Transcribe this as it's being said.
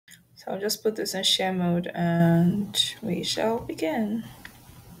So I'll just put this in share mode and we shall begin.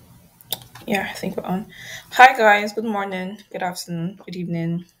 Yeah, I think we're on. Hi guys, good morning, good afternoon, good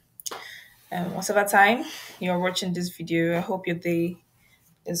evening, whatever time you're watching this video. I hope your day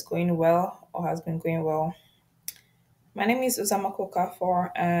is going well or has been going well. My name is Uzama Kokafor,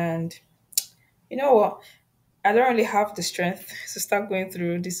 and you know what? I don't really have the strength to start going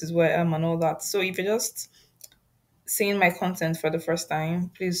through this is where I am and all that. So if you're just seeing my content for the first time,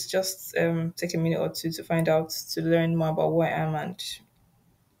 please just take a minute or two to find out to learn more about who I am and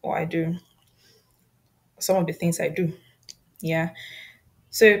what I do, some of the things I do. Yeah.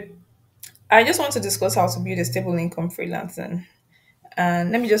 So I just want to discuss how to build a stable income freelancing.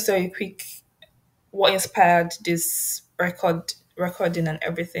 And let me just tell you quick what inspired this recording and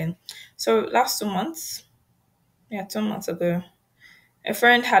everything. So last 2 months, yeah, 2 months ago, a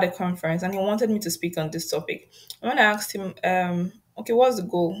friend had a conference and he wanted me to speak on this topic. And when I asked him, okay, what's the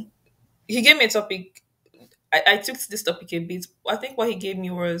goal? He gave me a topic. I took to this topic a bit. I think what he gave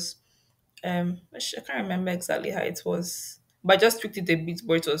me was which I can't remember exactly how it was, but I just tweaked it a bit,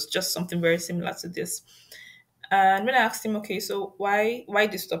 but it was just something very similar to this. And when I asked him, okay, so why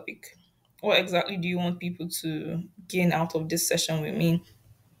this topic? What exactly do you want people to gain out of this session with me?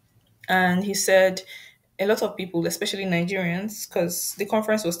 And he said a lot of people, especially Nigerians, because the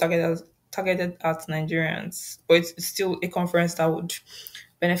conference was targeted at Nigerians, but it's still a conference that would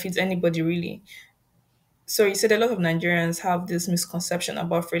benefit anybody really. So he said a lot of Nigerians have this misconception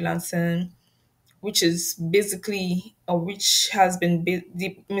about freelancing, which is basically, or which has been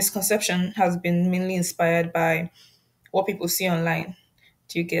the misconception has been mainly inspired by what people see online.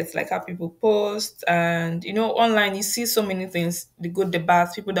 Do you get like how people post? And online you see so many things, the good, the bad,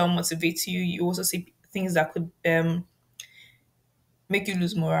 people that will motivate you. You also see things that could make you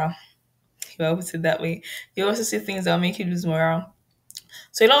lose morale. If I put it that way. You also see things that will make you lose morale.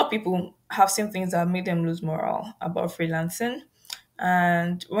 So a lot of people have seen things that made them lose morale about freelancing.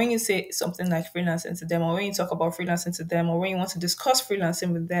 And when you say something like freelancing to them, or when you talk about freelancing to them, or when you want to discuss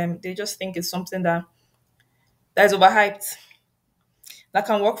freelancing with them, they just think it's something that is overhyped, that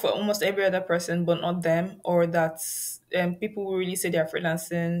can work for almost every other person, but not them, or that people who really say they're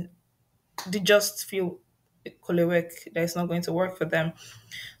freelancing, they just feel kolewek, that it's not going to work for them.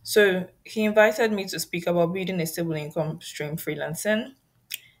 So he invited me to speak about building a stable income stream freelancing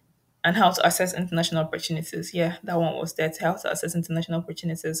and how to access international opportunities. Yeah, that one was there, to how to access international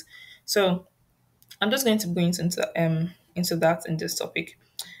opportunities. So I'm just going to go into that in this topic.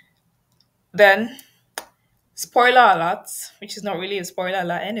 Then, spoiler alert, which is not really a spoiler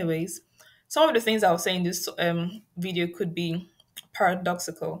alert anyways. Some of the things I'll say in this video could be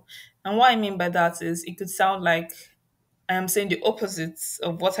paradoxical. And what I mean by that is it could sound like I am saying the opposites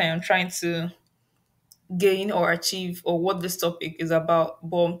of what I am trying to gain or achieve or what this topic is about.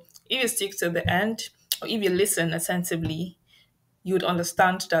 But if you stick to the end, or if you listen attentively, you would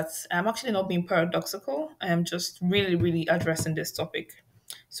understand that I'm actually not being paradoxical. I am just really, really addressing this topic.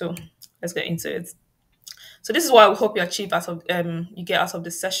 So let's get into it. So this is what I hope you achieve out of you get out of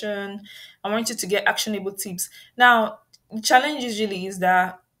this session. I want you to get actionable tips. Now, the challenge usually is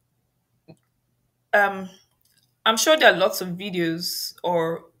that um I'm sure there are lots of videos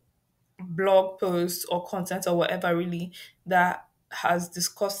or blog posts or content or whatever really that has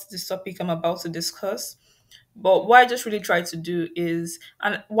discussed this topic I'm about to discuss. But what I just really try to do is,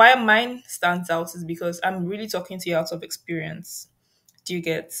 and why mine stands out is because I'm really talking to you out of experience. Do you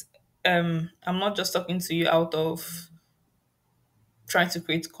get? I'm not just talking to you out of trying to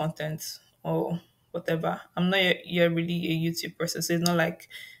create content or whatever. I'm not you're really a YouTube person, so it's not like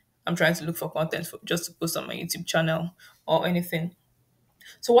I'm trying to look for content just to post on my YouTube channel or anything.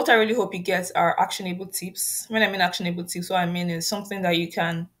 So what I really hope you get are actionable tips. When I mean actionable tips, what I mean is something that you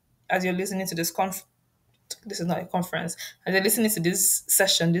can, as you're listening to this is not a conference, as you're listening to this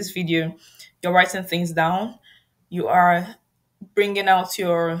session, this video, you're writing things down. You are bringing out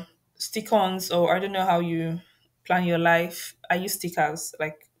your stick-ons, or I don't know how you plan your life. I use stickers.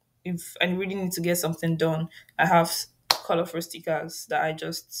 Like if I really need to get something done, I have colorful stickers that I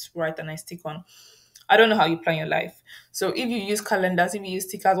just write and I stick on. I don't know how you plan your life. So if you use calendars, if you use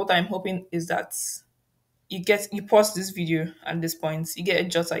stickers, what I'm hoping is that you pause this video at this point, you get a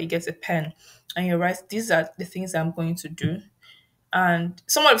jotter, you get a pen, and you write these are the things I'm going to do. And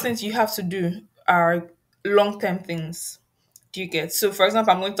some of the things you have to do are long term things. Do you get? So for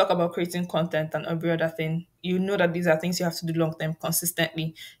example, I'm going to talk about creating content and every other thing. You know that these are things you have to do long term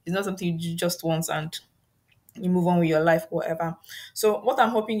consistently. It's not something you do just once and you move on with your life or whatever. So what I'm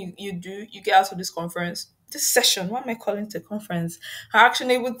hoping you do, you get out of this conference, this session, what am I calling it a conference? Are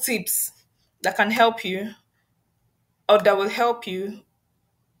actionable tips that can help you or that will help you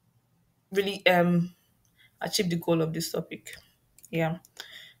really achieve the goal of this topic. Yeah.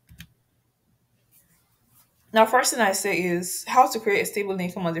 Now, first thing I say is how to create a stable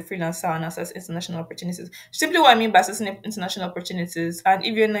income as a freelancer and access international opportunities. Simply, what I mean by accessing international opportunities, and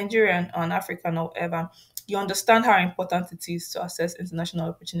if you're Nigerian or an African or whatever, you understand how important it is to access international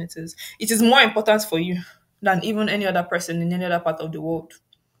opportunities. It is more important for you than even any other person in any other part of the world.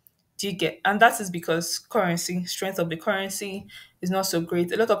 Do you get? And that is because currency, strength of the currency is not so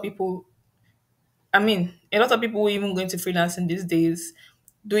great. A lot of people, I mean, a lot of people even going to freelancing these days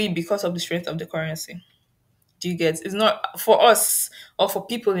do it because of the strength of the currency. Do you get? It's not for us or for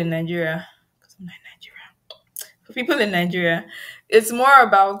people in Nigeria. Because I'm not in Nigeria. For people in Nigeria, it's more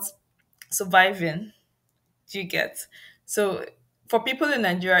about surviving. Do you get? So for people in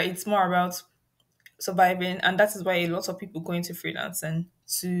Nigeria, it's more about surviving, and that is why a lot of people go into freelancing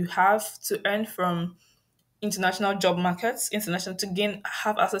to have to earn from international job markets, international to gain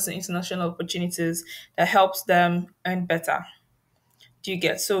have access to international opportunities that helps them earn better. Do you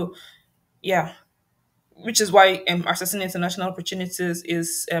get? So yeah, which is why accessing international opportunities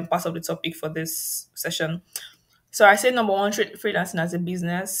is part of the topic for this session. So I say number one, treat freelancing as a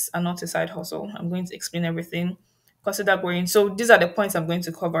business and not a side hustle. I'm going to explain everything. Consider going. So these are the points I'm going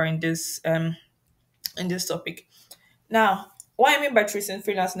to cover in this topic. Now, what I mean by treating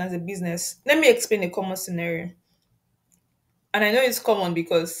freelancing as a business, let me explain a common scenario. And I know it's common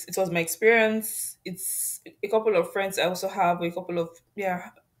because it was my experience. It's a couple of friends I also have, a couple of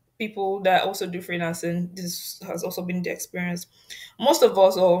people that also do freelancing. This has also been the experience. Most of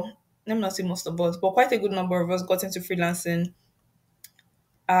us, or let me not say most of us, but quite a good number of us got into freelancing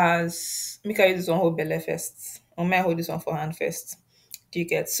as Mika use this one hold belly first, or may I hold this one for hand first. Do you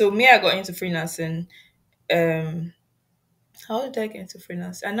get? So me, I got into freelancing. Um, how did I get into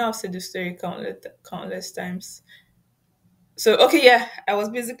freelancing? I know I've said this story countless times. So okay, yeah, I was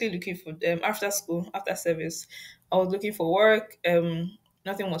basically looking for after school, after service, I was looking for work.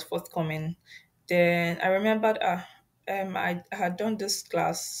 Nothing was forthcoming. Then I remembered I had done this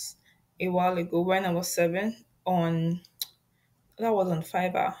class a while ago when I was seven on that was on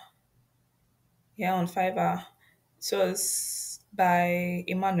Fiverr. Yeah, on Fiverr. So it was by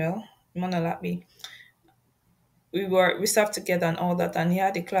Emmanuel Abbey. We served together and all that, and he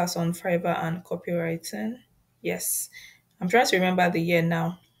had a class on Fiverr and copywriting. Yes, I'm trying to remember the year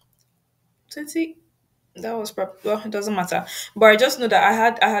now. 20 that was well, it doesn't matter. But I just know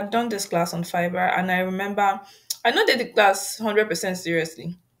that I had done this class on Fiverr, and I remember I know that the class 100%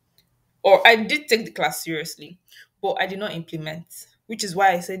 seriously, or I did take the class seriously, but I did not implement. Which is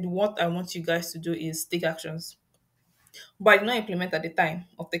why I said what I want you guys to do is take actions, but I did not implement at the time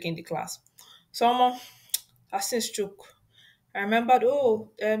of taking the class. So I since took. I remembered,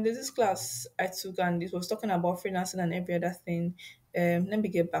 there's this class I took, and it was talking about freelancing and every other thing. Let me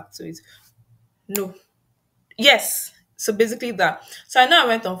get back to it. No, yes. So basically that. So I know I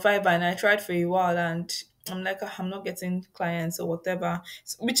went on Fiverr and I tried for a while, and I'm like, "Ah, I'm not getting clients or whatever,"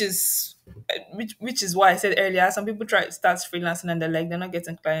 which is why I said earlier. Some people try to start freelancing and they're not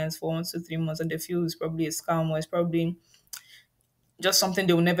getting clients for 1, 2, 3 months, and they feel it's probably a scam or it's probably just something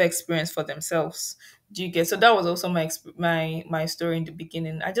they will never experience for themselves. Do you get? So that was also my story in the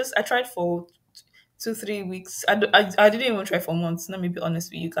beginning. I tried for 2, 3 weeks. I didn't even try for months. Let me be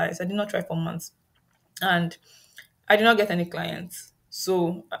honest with you guys. I did not try for months, and I did not get any clients.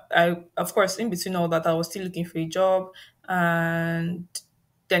 So of course, in between all that, I was still looking for a job, and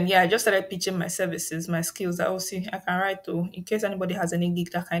then yeah, I just started pitching my services, my skills. That see, I can write too, in case anybody has any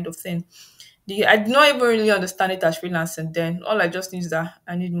gig, that kind of thing. I did not even really understand it as freelancing then. All I just knew is that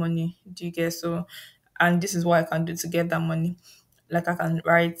I need money. Do you get? So, and this is what I can do to get that money. Like I can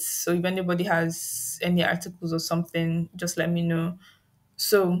write. So if anybody has any articles or something, just let me know.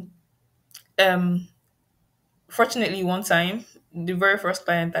 So um fortunately, one time, the very first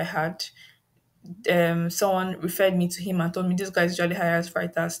client I had, someone referred me to him and told me this guy usually hires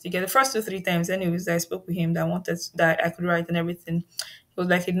writers. You get the first 2, 3 times, anyways, that I spoke with him that I wanted that I could write and everything. He was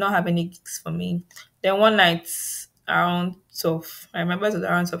like he did not have any gigs for me. Then one night around 12, I remember it was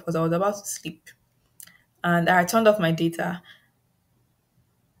around 12 because I was about to sleep, and I turned off my data,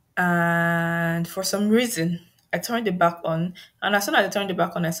 and for some reason I turned it back on. And as soon as I turned it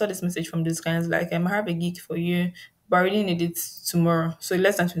back on, I saw this message from this guy. It's like, I have a gig for you, but I really need it tomorrow. So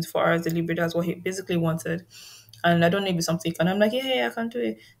less than 24 hours delivery. That's what he basically wanted. And I don't know if it's something. And I'm like, yeah, I can do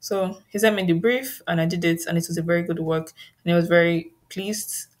it. So he sent me the brief, and I did it, and it was a very good work. And he was very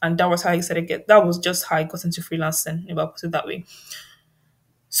pleased. And that was how he started get. That was just how I got into freelancing, if I put it that way.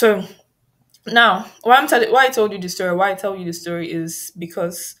 So now, why I told you the story, why I tell you the story is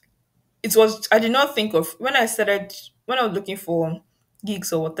because it was I did not think of when I was looking for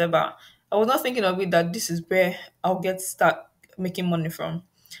gigs or whatever. I was not thinking of it that this is where I'll get start making money from.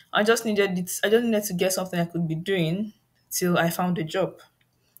 I just needed it. I just needed to get something I could be doing till I found a job.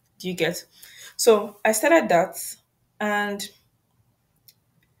 Do you get? So I started that, and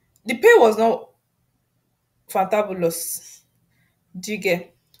the pay was not fantabulous. Do you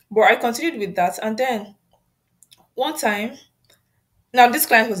get? But I continued with that, and then one time, now this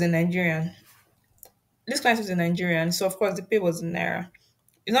client was a Nigerian. This client was a Nigerian, so of course the pay was in naira.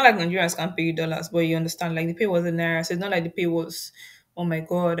 It's not like Nigerians can pay you dollars, but you understand, like the pay was in naira, so it's not like the pay was, oh my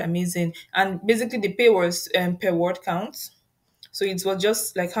god, amazing. And basically, the pay was per word count, so it was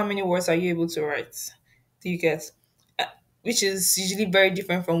just like how many words are you able to write? Do you get? Uh, Which is usually very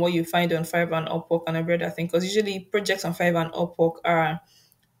different from what you find on Fiverr and Upwork and every other thing, because usually projects on Fiverr and Upwork are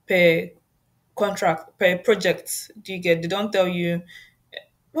per contract, per project. Do you get? They don't tell you.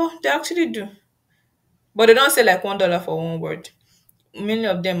 Well, they actually do, but they don't say like $1 for one word. Many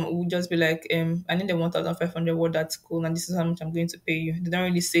of them will just be like, I need a 1,500 word article, and this is how much I'm going to pay you. They don't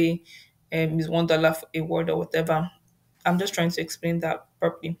really say, it's $1 for a word or whatever. I'm just trying to explain that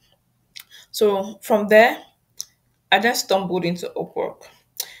properly. So from there, I then stumbled into Upwork.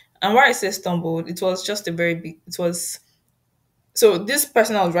 And why I say stumbled, it was just a very big, it was, so this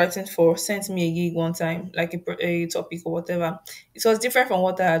person I was writing for sent me a gig one time, like a topic or whatever. It was different from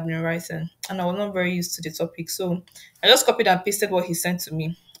what I had been writing, and I was not very used to the topic. So I just copied and pasted what he sent to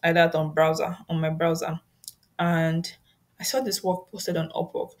me, like that on my browser, and I saw this work posted on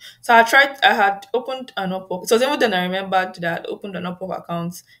Upwork. So I had opened an Upwork. It was even then I remembered that I had opened an Upwork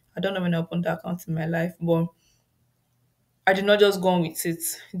account. I don't know when I opened the account in my life, but I did not just go on with it.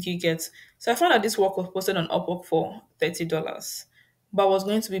 Do you get? So I found that this work was posted on Upwork for $30, but I was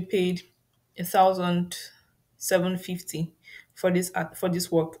going to be paid 1,750 for this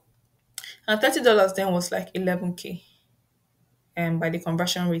work, and $30 then was like 11K, and by the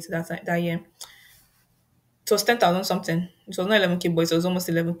conversion rate that year, it was 10,000 something. It was not 11K, but it was almost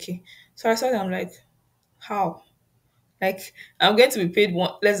 11K. So I saw that, I'm like, how? Like I'm going to be paid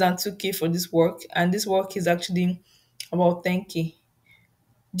less than 2K for this work, and this work is actually about 10K.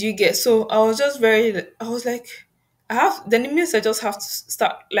 Do you get? So I was just very, I was like, then it means I just have to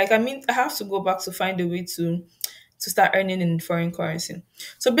start, like, I mean, I have to go back to find a way to start earning in foreign currency.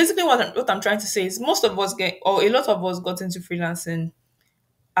 So basically, what I'm trying to say is most of us get, or a lot of us got into freelancing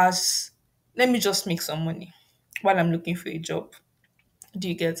as, let me just make some money while I'm looking for a job. Do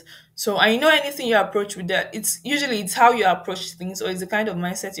you get? So I know anything you approach with that, it's how you approach things, or it's the kind of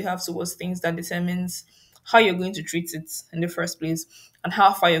mindset you have towards things that determines how you're going to treat it in the first place, and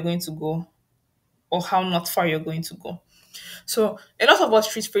how far you're going to go, or how not far you're going to go. So a lot of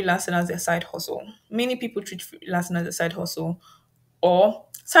us treat freelancing as a side hustle. Many people treat freelancing as a side hustle, or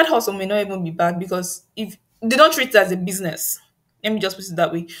side hustle may not even be bad, because if they don't treat it as a business, let me just put it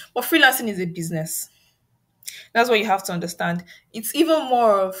that way. But freelancing is a business. That's what you have to understand. It's even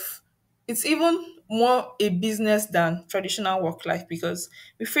more a business than traditional work life, because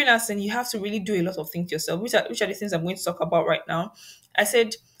with freelancing you have to really do a lot of things yourself, which are the things I'm going to talk about right now. I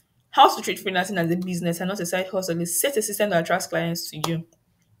said how to treat freelancing as a business and not a side hustle is set a system that attracts clients to you.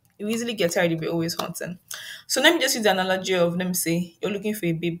 You easily get tired if you're always hunting. So let me just use the analogy of, let me say you're looking for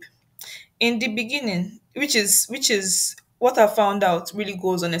a babe in the beginning, which is what I found out really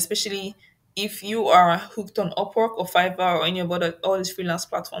goes on, especially if you are hooked on Upwork or Fiverr or any of other all these freelance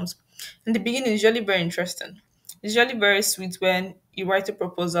platforms. In the beginning, it's usually very interesting. It's usually very sweet when you write a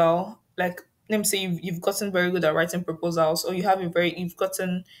proposal. Like, let me say you've gotten very good at writing proposals, or you've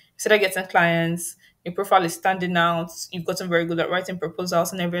gotten, instead of getting clients, your profile is standing out. You've gotten very good at writing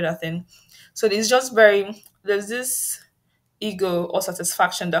proposals and every other thing. So there's this ego or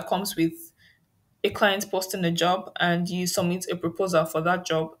satisfaction that comes with a client posting a job, and you submit a proposal for that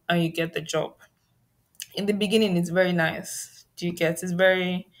job and you get the job. In the beginning, it's very nice. Do you get? It's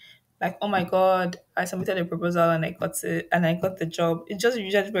very like, oh my god, I submitted a proposal and I got the job. It's just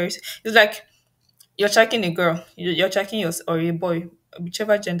usually very. It's like you're checking a girl, you're checking your or a boy,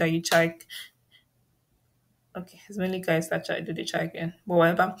 whichever gender you check. Okay, it's mainly guys that try do the checking, but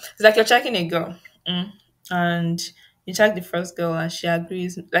whatever. It's like you're checking a girl, and you check the first girl and she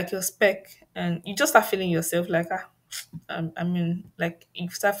agrees, like your spec, and you just start feeling yourself like, I mean, like you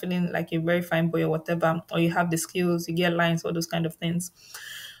start feeling like a very fine boy or whatever, or you have the skills, you get lines, all those kind of things.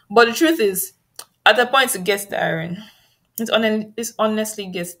 But the truth is, at the point it gets tiring. It honestly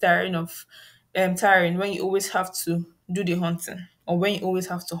gets tiring when you always have to do the hunting, or when you always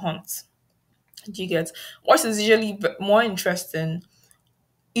have to hunt. Do you get? What is usually more interesting,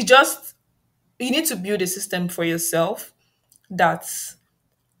 you just you need to build a system for yourself that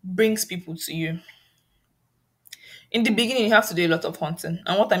brings people to you. In the beginning, you have to do a lot of hunting.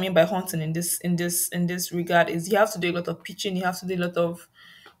 And what I mean by hunting in this regard is you have to do a lot of pitching, you have to do a lot of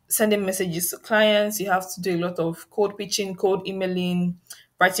sending messages to clients, you have to do a lot of cold pitching, cold emailing,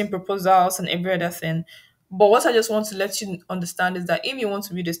 writing proposals, and every other thing. But what I just want to let you understand is that if you want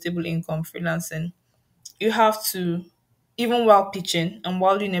to build a stable income freelancing, you have to, even while pitching and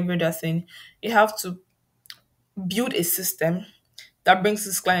while doing every other thing, you have to build a system that brings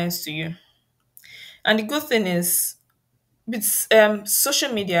these clients to you. And the good thing is, with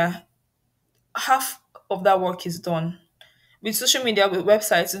social media, half of that work is done. With social media, with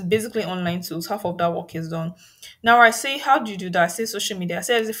websites, it's basically online tools. Half of that work is done. Now, I say, how do you do that? I say social media. I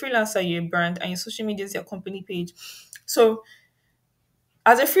say, as a freelancer, you're a brand, and your social media is your company page. So,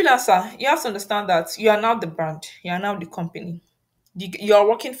 as a freelancer, you have to understand that you are now the brand, you are now the company. You are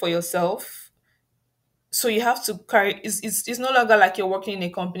working for yourself. So you have to carry, it's no longer like you're working in a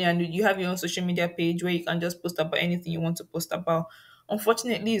company and you have your own social media page where you can just post about anything you want to post about.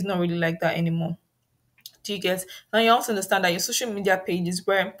 Unfortunately, it's not really like that anymore. Do you get? Now you also understand that your social media page is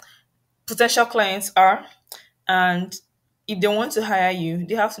where potential clients are, and if they want to hire you,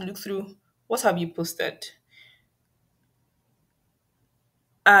 they have to look through what have you posted,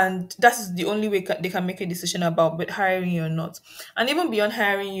 and that is the only way they can make a decision about but hiring you or not. And even beyond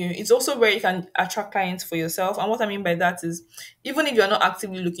hiring you, it's also where you can attract clients for yourself. And what I mean by that is, even if you're not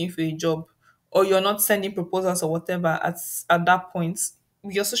actively looking for a job or you're not sending proposals or whatever at that point,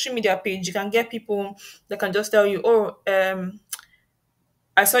 with your social media page you can get people that can just tell you, oh,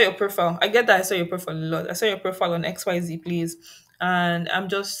 I saw your profile. I get that. I saw your profile a lot. I saw your profile on XYZ, please. And I'm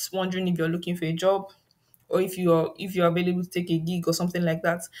just wondering if you're looking for a job or if you're available to take a gig or something like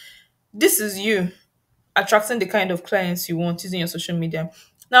that. This is you attracting the kind of clients you want using your social media.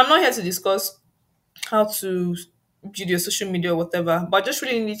 Now, I'm not here to discuss how to build your social media or whatever, but I just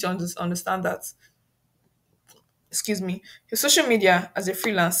really need to understand that, excuse me, your social media as a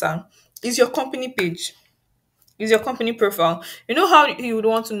freelancer is your company page, is your company profile. You know how you would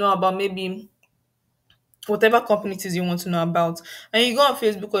want to know about maybe whatever company it is you want to know about, and you go on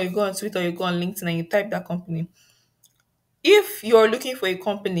Facebook or you go on Twitter or you go on LinkedIn and you type that company. If you're looking for a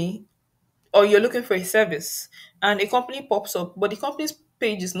company or you're looking for a service and a company pops up, but the company's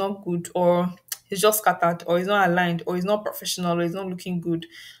page is not good or it's just scattered or it's not aligned or it's not professional or it's not looking good,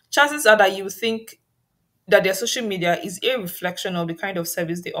 chances are that you think that their social media is a reflection of the kind of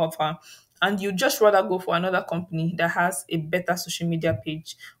service they offer. And you just rather go for another company that has a better social media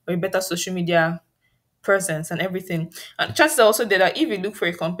page or a better social media presence and everything. And chances are also there that if you look for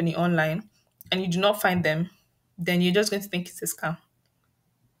a company online and you do not find them, then you're just going to think it's a scam.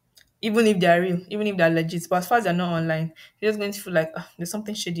 Even if they're real, even if they're legit. But as far as they're not online, you're just going to feel like, "Ah, there's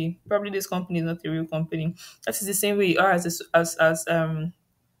something shady. Probably this company is not a real company." That is the same way you are as a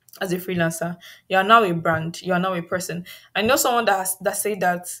freelancer. You are now a brand. You are now a person. I know someone that said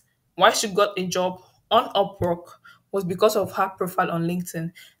that why she got a job on Upwork was because of her profile on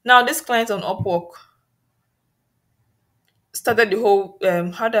LinkedIn. Now this client on Upwork started the whole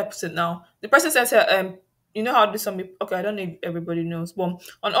how do I put it now? The person says you know how this some okay, I don't know if everybody knows, but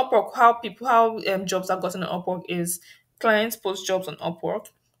on Upwork, how jobs are gotten on Upwork is clients post jobs on Upwork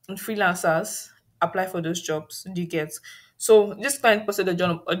and freelancers apply for those jobs. Do you get? So this client posted a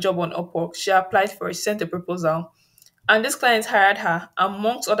job on Upwork. She applied for it, she sent a proposal, and this client hired her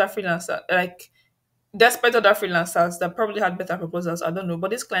amongst other freelancers, like despite other freelancers that probably had better proposals. I don't know,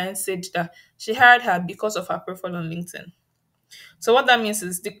 but this client said that she hired her because of her profile on LinkedIn. So what that means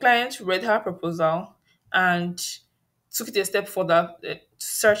is the client read her proposal and took it a step further, to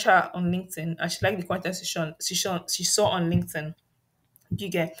search her on LinkedIn, and she liked the content she saw on LinkedIn. Do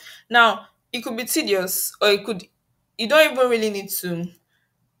you get? Now it could be tedious, or it could. You don't even really need to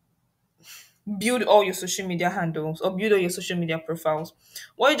build all your social media handles or build all your social media profiles.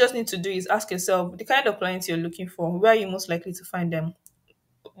 What you just need to do is ask yourself the kind of clients you're looking for. Where are you most likely to find them?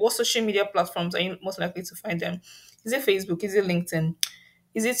 What social media platforms are you most likely to find them? Is it Facebook? Is it LinkedIn?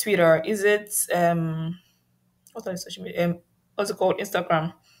 Is it Twitter? Is it what are the social media? What's it called?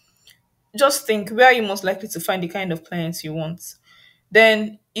 Instagram. Just think, where are you most likely to find the kind of clients you want?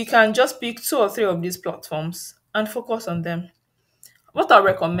 Then you can just pick two or three of these platforms and focus on them. What I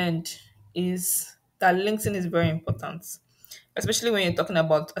recommend is that LinkedIn is very important, especially when you're talking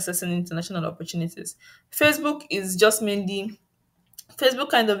about assessing international opportunities. Facebook is just mainly Facebook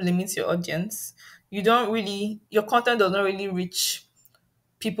kind of limits your audience. You don't really Your content does not really reach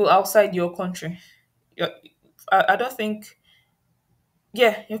people outside your country. Your, I don't think,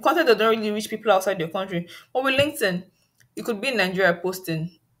 yeah, your content does not really reach people outside your country. But with LinkedIn, you could be in Nigeria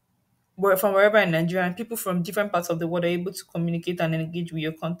posting where from wherever in Nigeria, and people from different parts of the world are able to communicate and engage with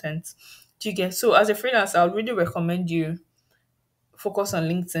your content. Do you get? So as a freelancer, I would really recommend you focus on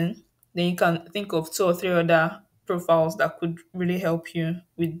LinkedIn. Then you can think of two or three other profiles that could really help you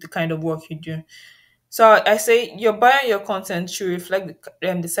with the kind of work you do. So I say your bio and your content should reflect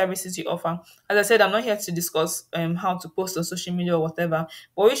the services you offer. As I said, I'm not here to discuss how to post on social media or whatever.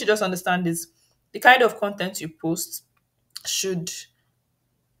 But what you should just understand is the kind of content you post should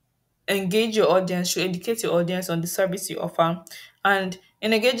engage your audience, should educate your audience on the service you offer. And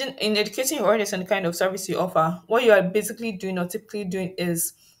in educating your audience on the kind of service you offer, what you are basically doing or typically doing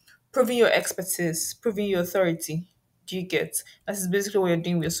is proving your expertise, proving your authority. Do you get? That is basically what you're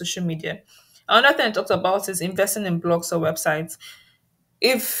doing with social media. Another thing I talked about is investing in blogs or websites.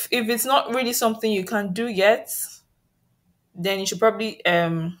 If it's not really something you can do yet, then you should probably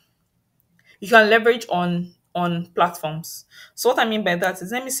you can leverage on platforms. So what I mean by that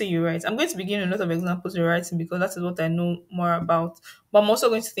is, let me say you write. I'm going to be giving a lot of examples of writing because that is what I know more about. But I'm also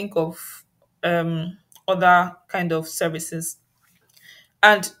going to think of other kind of services.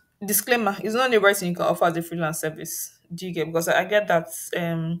 And disclaimer, it's not only writing you can offer as a freelance service. Do you get? Because I get that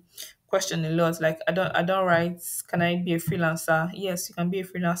question a lot. Like I don't write. Can I be a freelancer? Yes, you can be a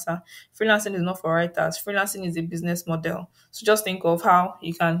freelancer. Freelancing is not for writers. Freelancing is a business model. So just think of how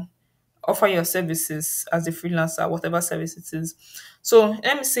you can offer your services as a freelancer, whatever service it is. So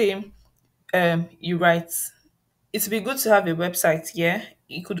let me say you write. It would be good to have a website, yeah.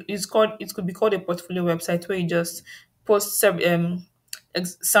 It could be called a portfolio website where you just post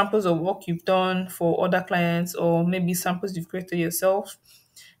samples of work you've done for other clients or maybe samples you've created yourself.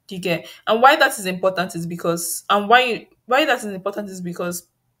 Do you get? And why that is important is because and why that is important is because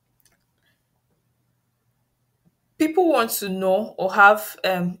people want to know or have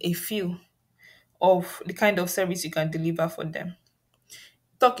a feel of the kind of service you can deliver for them.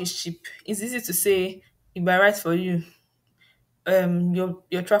 Talk is cheap. It's easy to say if I write for you,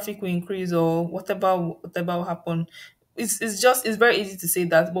 your traffic will increase or whatever will happen. It's very easy to say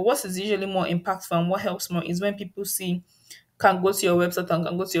that, but what is usually more impactful and what helps more is when people see can go to your website and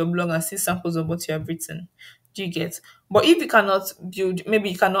can go to your blog and see samples of what you have written. Do you get? But if you cannot build, maybe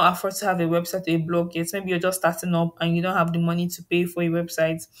you cannot afford to have a website or a blog yet, maybe you're just starting up and you don't have the money to pay for a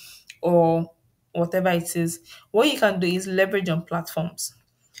website or whatever it is, what you can do is leverage on platforms.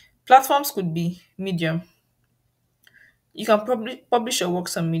 Platforms could be Medium. You can probably publish your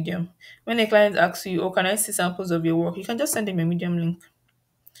works on Medium. When a client asks you, "Oh, can I see samples of your work?" you can just send them a Medium link.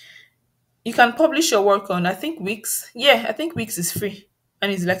 You can publish your work on, I think, Wix. Yeah, I think Wix is free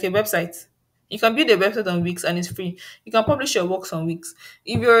and it's like a website. You can build a website on Wix and it's free. You can publish your works on Wix.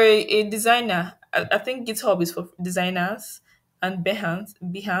 If you're a designer, I think GitHub is for designers and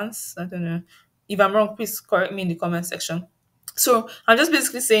Behance. I don't know. If I'm wrong, please correct me in the comment section. So I'm just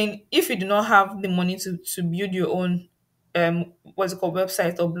basically saying if you do not have the money to build your own what's it called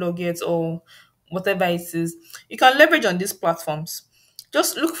website or blog yet or whatever it is, you can leverage on these platforms.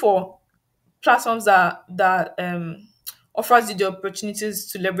 Just look for platforms that offers you the opportunities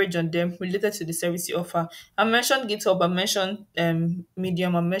to leverage on them related to the service you offer. I mentioned GitHub, I mentioned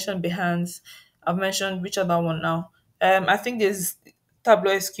Medium, I mentioned Behance, I've mentioned which other one now. I think there's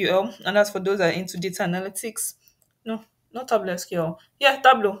Tableau SQL, and that's for those that are into data analytics. No, not Tableau SQL. Yeah,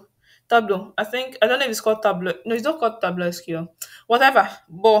 Tableau. Tableau. I don't know if it's called Tableau. No, it's not called Tableau SQL. Whatever.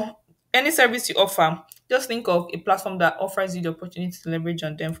 But any service you offer, just think of a platform that offers you the opportunity to leverage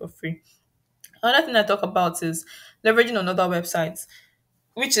on them for free. Another thing I talk about is leveraging on other websites,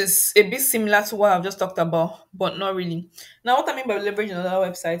 which is a bit similar to what I've just talked about, but not really. Now, what I mean by leveraging on other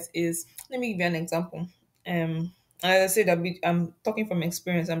websites is, let me give you an example. As I said, I'm talking from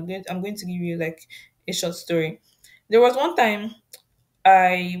experience. I'm going to give you like a short story. There was one time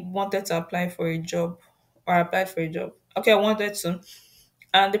I wanted to apply for a job, or I applied for a job. Okay, I wanted to,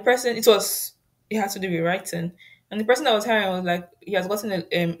 and the person it had to do with writing, and the person that was hiring was like he has gotten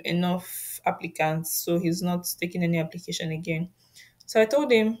enough applicants, so he's not taking any application again. So I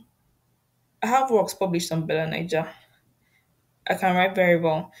told him I have works published on Bella Niger. I can write very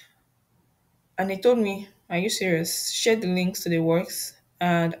well, and he told me, "Are you serious? Share the links to the works."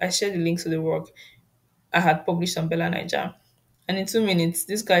 And I shared the links to the work I had published on Bella Niger. And in 2 minutes,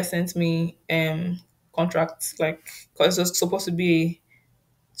 this guy sent me contracts, like, because it was supposed to be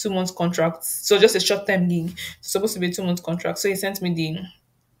a 2 month contract. So just a short term gig. It's supposed to be a 2 month contract. So he sent me the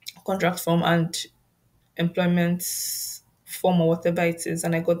contract form and employment form or whatever it is,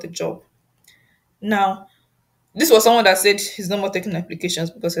 and I got the job. Now, this was someone that said he's no more taking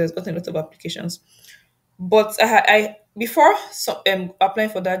applications because he has gotten a lot of applications. But I before applying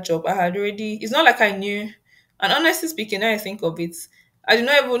for that job, I had already. It's not like I knew, and honestly speaking, now I think of it, I did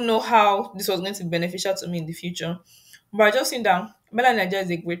not even know how this was going to be beneficial to me in the future. But I just think that Bella Nigeria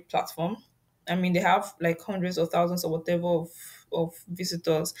is a great platform. I mean, they have like hundreds or thousands or whatever of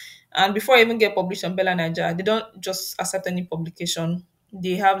visitors. And before I even get published on Bella Niger, they don't just accept any publication.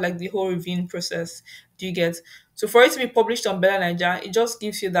 They have like the whole reviewing process. Do you get? So for it to be published on Bella Niger, it just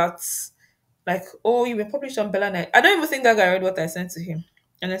gives you that, like, oh, you've been published on Bella Niger. I don't even think that guy read what I sent to him,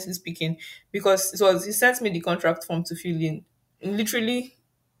 honestly speaking, because he sent me the contract form to fill in literally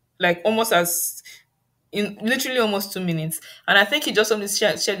like almost as in literally almost 2 minutes. And I think he just only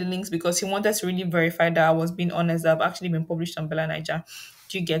shared the links because he wanted to really verify that I was being honest, that I've actually been published on Bella Niger.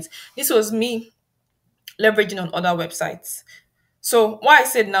 Do you get? This was me leveraging on other websites. So what I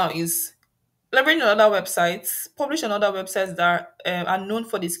said now is leveraging on other websites, publish on other websites that are known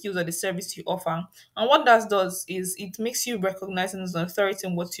for the skills or the service you offer. And what that does is it makes you recognized as an authority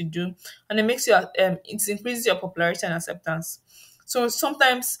in what you do, and it makes you it increases your popularity and acceptance. So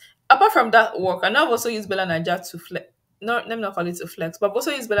sometimes, apart from that work, and I've also used Bella Niger to flex. No, let me not call it to flex, but I've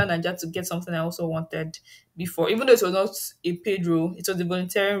also used Bella Niger to get something I also wanted before. Even though it was not a paid role, it was a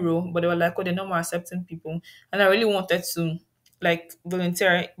volunteering role, but they were like, oh, they're not more accepting people. And I really wanted to like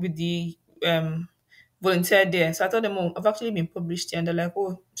volunteer with the volunteer there. So I told them, oh, I've actually been published here. And they're like,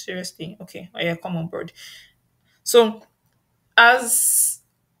 oh, seriously? Okay. Oh, yeah, come on board. So as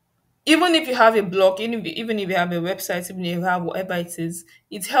even if you have a blog, even if you have a website, even if you have whatever it is,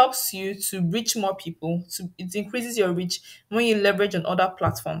 it helps you to reach more people. It increases your reach when you leverage on other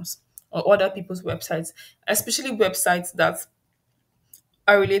platforms or other people's websites, especially websites that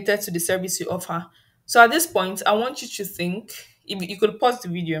are related to the service you offer. So at this point, I want you to think, if you could pause the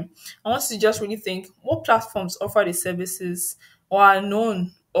video, I want you to just really think what platforms offer the services or are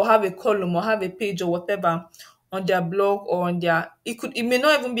known or have a column or have a page or whatever on their blog or on their it may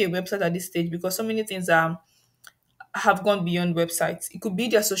not even be a website at this stage because so many things have gone beyond websites. It could be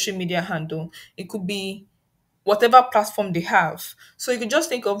their social media handle, it could be whatever platform they have. So you could just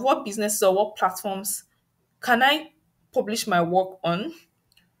think of what businesses or what platforms can I publish my work on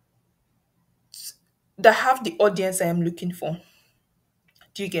that have the audience I am looking for.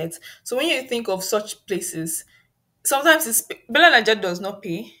 Do you get? So when you think of such places, sometimes it's Bella Naja does not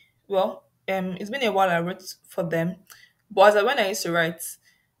pay. Well, it's been a while I wrote for them, but when I used to write,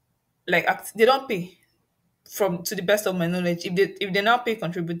 like they don't pay. From to the best of my knowledge, if they now pay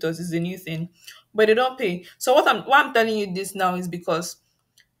contributors is a new thing, but they don't pay. So what I'm telling you this now is because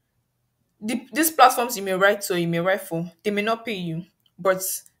these platforms you may write to, you may write for, they may not pay you, but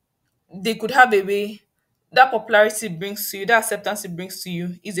they could have a way that popularity brings to you, that acceptance it brings to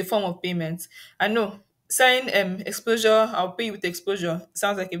you is a form of payment. I know saying exposure, I'll pay you with exposure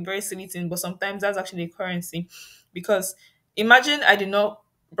sounds like a very silly thing, but sometimes that's actually a currency. Because imagine I did not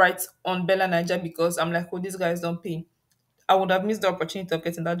write on Bella Niger because I'm like, oh, these guys don't pay. I would have missed the opportunity of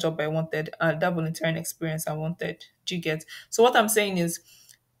getting that job I wanted and that volunteering experience I wanted. Do you get? So what I'm saying is,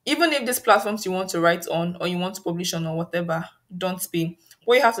 even if these platforms you want to write on or you want to publish on or whatever don't pay,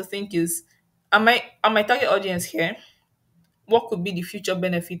 what you have to think is, am my target audience here? What could be the future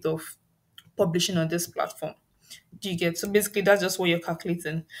benefit of publishing on this platform? Do you get? So basically that's just what you're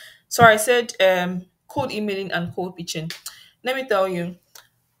calculating. So I said cold emailing and cold pitching. Let me tell you,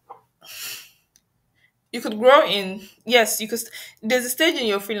 you could grow in, yes, you could there's a stage in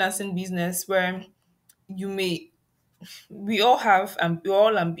your freelancing business where you may we all have and we're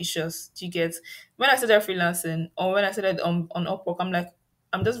all ambitious. Do you get? When I started freelancing or when I started on Upwork, I'm like,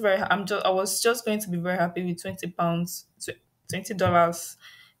 I was just going to be very happy with £20, $20,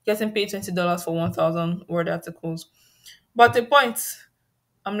 getting paid $20 for 1,000 word articles. But at the point,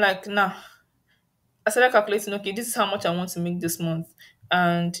 I'm like, nah. I started calculating, okay, this is how much I want to make this month.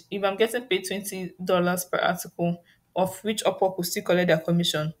 And if I'm getting paid $20 per article, of which Upwork will still collect their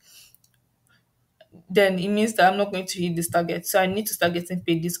commission, then it means that I'm not going to hit this target. So I need to start getting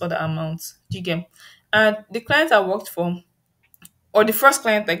paid this other amount. Do you get? And the client I worked for, or the first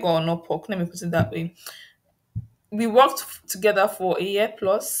client I got on Upwork, let me put it that way, we worked together for a year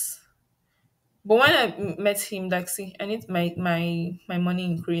plus. But when I met him, like, see, I need my money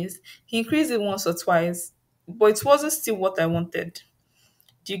increased. He increased it once or twice, but it wasn't still what I wanted.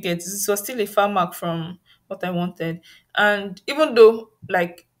 Do you get? It was still a far mark from what I wanted. And even though,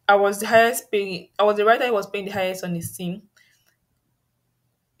 like, I was the writer who was paying the highest on his team,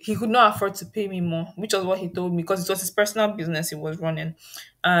 he could not afford to pay me more, which was what he told me because it was his personal business he was running,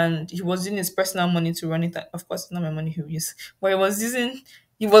 and he was using his personal money to run it. Of course, it's not my money he used, but he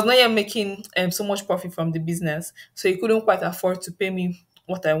was not yet making so much profit from the business, so he couldn't quite afford to pay me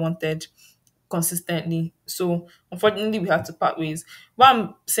what I wanted consistently. So unfortunately, we had to part ways. Why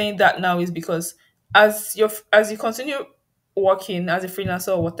I'm saying that now is because as you continue working as a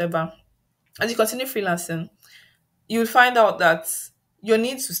freelancer or whatever, as you continue freelancing, you'll find out that your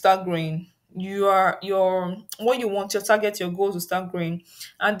needs will start growing. your what you want, your target, your goals will start growing,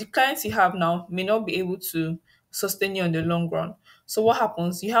 and the clients you have now may not be able to sustain you on the long run. So what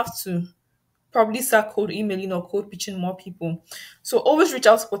happens? You have to probably start cold emailing or cold pitching more people. So always reach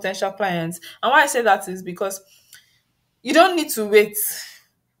out to potential clients. And why I say that is because you don't need to wait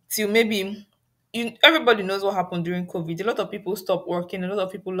till maybe everybody knows what happened during COVID. A lot of people stopped working, a lot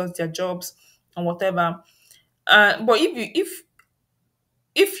of people lost their jobs and whatever. But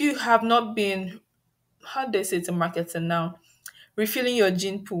if you have not been, how do they say it in marketing now, refilling your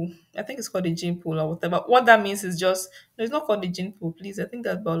gene pool. I think it's called the gene pool or whatever. What that means is just no, it's not called the gene pool, please. I think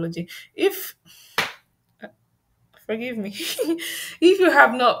that's biology. If forgive me, if you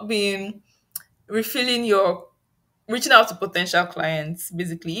have not been refilling your reaching out to potential clients,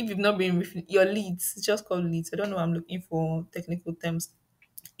 basically, if you've not been your leads, it's just called leads. I don't know. I'm looking for technical terms.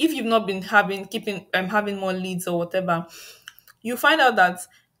 If you've not been having more leads or whatever, you find out that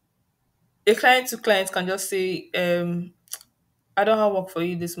a client to client can just say, I don't have work for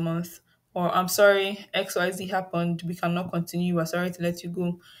you this month, or I'm sorry, XYZ happened, we cannot continue, we're sorry to let you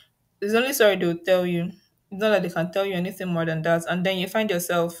go. It's only sorry they'll tell you. It's not that they can tell you anything more than that. And then you find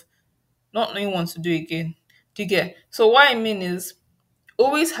yourself not knowing what to do again. Do you get? So what I mean is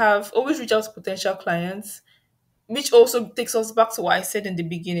always reach out to potential clients, which also takes us back to what I said in the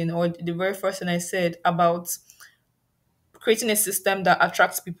beginning, or the very first thing I said about creating a system that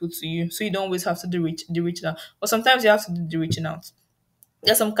attracts people to you. So you don't always have to do the reaching out. But sometimes you have to do the reaching out.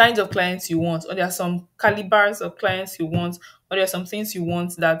 There are some kinds of clients you want, or there are some calibers of clients you want, or there are some things you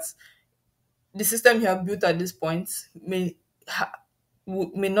want that the system you have built at this point may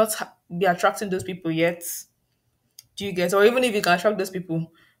not be attracting those people yet. Do you get? Or even if you can attract those people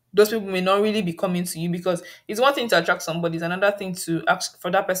may not really be coming to you, because it's one thing to attract somebody, it's another thing to ask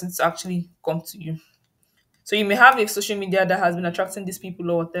for that person to actually come to you. So you may have a social media that has been attracting these people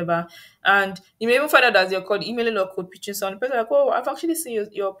or whatever, and you may even find out that you're called emailing or code pitching someone. The person like, oh, I've actually seen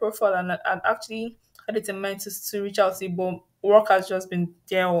your profile, and I actually had it in mind to reach out to you, but work has just been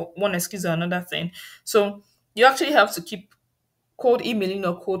there, or one excuse or another thing. So you actually have to keep cold emailing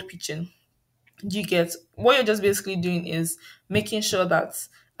or cold pitching. Do you get? What you're just basically doing is making sure that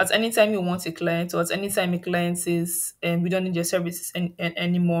at any time you want a client, or at any time a client says, and we don't need your services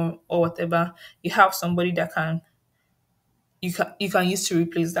anymore or whatever, you have somebody that you can use to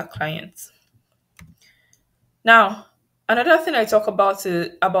replace that client. Now, another thing I talk about is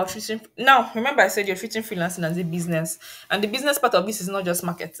about treating. Now, remember I said you're treating freelancing as a business, and the business part of this is not just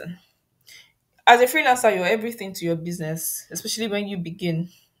marketing. As a freelancer, you're everything to your business, especially when you begin,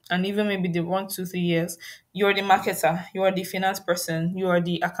 and even maybe the 1, 2, 3 years. You're the marketer, you are the finance person, you are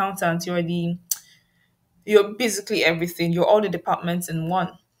the accountant, you're basically everything. You're all the departments in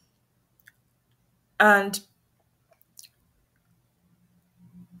one. And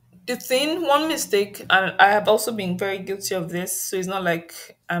one mistake, and I have also been very guilty of this, so it's not like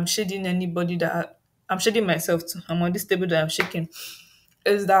I'm shading anybody, that I'm shading myself too. I'm on this table that I'm shaking.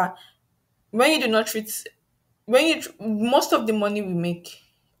 Is that when you do not treat most of the money we make,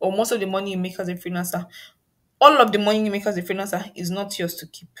 or most of the money you make as a freelancer, all of the money you make as a freelancer is not yours to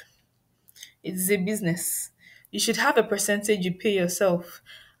keep. It's a business. You should have a percentage you pay yourself.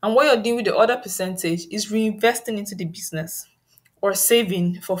 And what you're doing with the other percentage is reinvesting into the business, or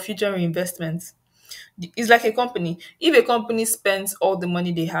saving for future reinvestment. It's like a company. If a company spends all the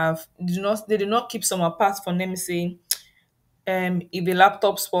money they have, they do not keep some apart for, let me say, if a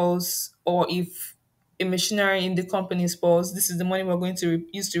laptop spoils, or if a machinery in the company spoils, this is the money we're going to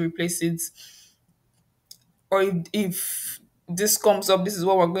use to replace it. Or if this comes up, this is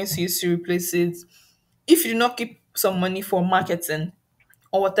what we're going to use to replace it. If you do not keep some money for marketing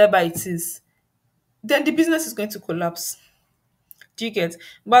or whatever it is, then the business is going to collapse. Do you get?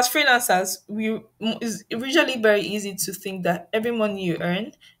 But as freelancers, it's usually very easy to think that every money you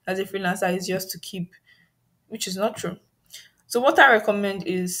earn as a freelancer is yours to keep, which is not true. So what I recommend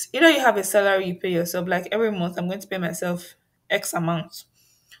is either you have a salary you pay yourself, like every month I'm going to pay myself X amount,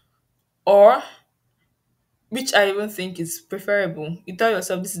 or which I even think is preferable. You tell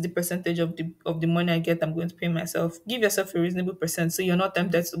yourself this is the percentage of the money I get, I'm going to pay myself. Give yourself a reasonable percent, so you're not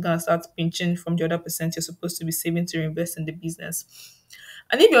tempted to go and start pinching from the other percent you're supposed to be saving to invest in the business.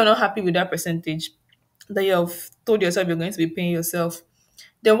 And if you're not happy with that percentage that you've told yourself you're going to be paying yourself,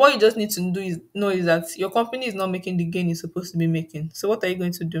 then what you just need to do is know is that your company is not making the gain it's supposed to be making. So what are you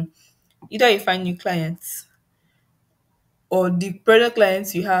going to do? Either you find new clients, or the present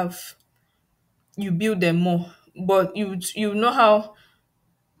clients you have, you build them more. But you know how.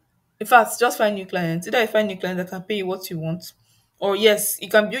 In fact, just find new clients. Either you find new clients that can pay you what you want, or yes, you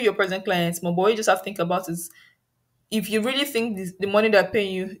can build your present clients more. But what you just have to think about is if you really think the money they're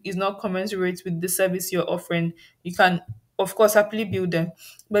paying you is not commensurate with the service you're offering, you can, of course, happily bill them.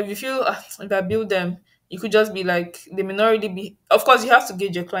 But if you feel, if I bill them, you could just be like, they may not really be. Of course, you have to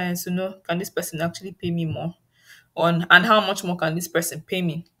gauge your clients to know, can this person actually pay me more? On and how much more can this person pay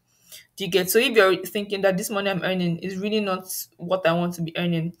me? Do you get? So if you're thinking that this money I'm earning is really not what I want to be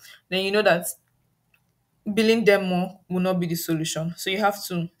earning, then you know that billing them more will not be the solution. So you have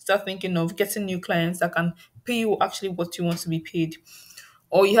to start thinking of getting new clients that can pay you actually what you want to be paid.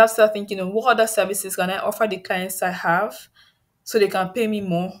 Or you have to start thinking of what other services can I offer the clients I have so they can pay me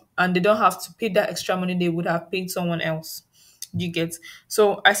more and they don't have to pay that extra money they would have paid someone else. You get?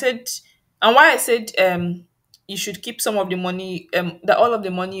 So I said, and why I said you should keep some of the money, that all of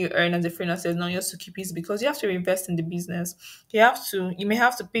the money you earn as a freelancer is not yours to keep, is because you have to invest in the business. You may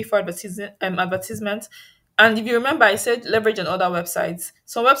have to pay for advertisement. And if you remember, I said leverage on other websites.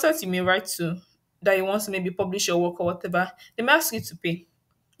 Some websites you may write to that you want to maybe publish your work or whatever, they may ask you to pay.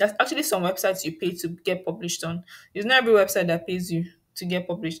 There's actually some websites you pay to get published on. It's not every website that pays you to get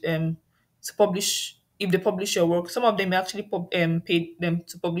published, to publish if they publish your work. Some of them actually pay them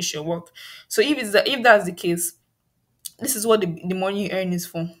to publish your work. So if that's the case, this is what the money you earn is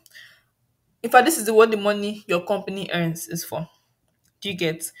for. In fact, this is what the money your company earns is for. Do you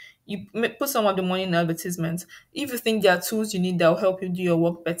get? Put some of the money in advertisements. If you think there are tools you need that will help you do your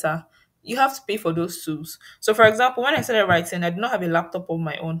work better, you have to pay for those tools. So, for example, when I started writing, I did not have a laptop of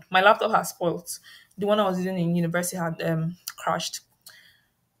my own. My laptop has spoiled. The one I was using in university had crashed.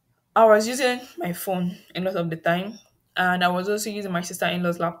 I was using my phone a lot of the time, and I was also using my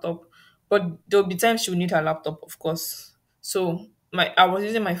sister-in-law's laptop. But there'll be times she would need her laptop, of course. So I was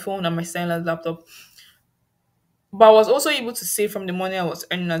using my phone and my sister-in-law's laptop. But I was also able to save from the money I was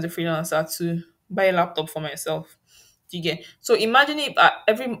earning as a freelancer to buy a laptop for myself. Do you get? So imagine if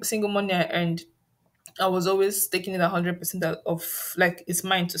every single money I earned, I was always taking it 100% of like it's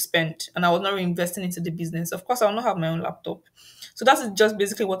mine to spend, and I was not reinvesting into the business. Of course, I will not have my own laptop. So that's just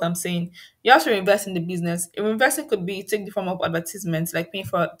basically what I'm saying. You have to invest in the business. Investing could be take the form of advertisements, like paying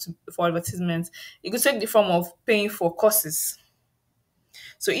for advertisements. It could take the form of paying for courses.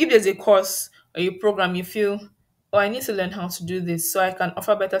 So if there's a course or a program you feel, oh, I need to learn how to do this so I can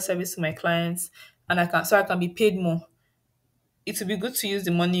offer better service to my clients and I can be paid more. It would be good to use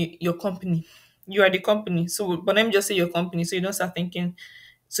the money, your company. You are the company. So but let me just say your company so you don't start thinking,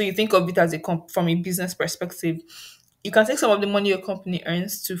 so you think of it as from a business perspective. You can take some of the money your company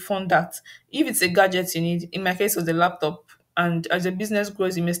earns to fund that. If it's a gadget you need, in my case it was a laptop, and as your business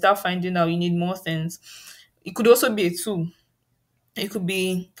grows, you may start finding out you need more things. It could also be a tool. It could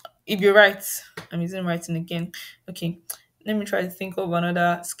be, if you write, I'm using writing again. Okay, let me try to think of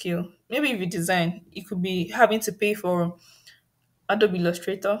another skill. Maybe if you design, it could be having to pay for Adobe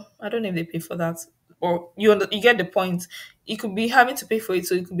Illustrator. I don't know if they pay for that. Or you get the point. It could be having to pay for it,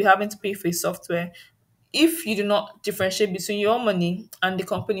 so you could be having to pay for a software. If you do not differentiate between your money and the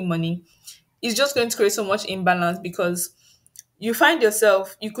company money, it's just going to create so much imbalance because you could find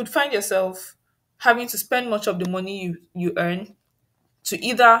yourself having to spend much of the money you earn to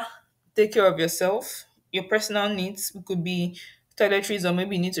either take care of yourself, your personal needs. It could be toiletries, or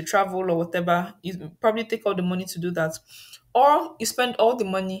maybe you need to travel or whatever. You probably take all the money to do that. Or you spend all the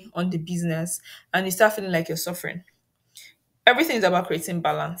money on the business and you start feeling like you're suffering. Everything is about creating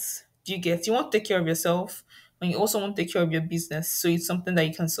balance. Do you get? You want to take care of yourself and you also want to take care of your business. So it's something that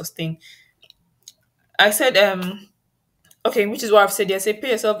you can sustain. I said okay, which is what I've said. Yes, say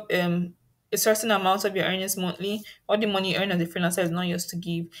pay yourself a certain amount of your earnings monthly. All the money you earn as a freelancer is not yours to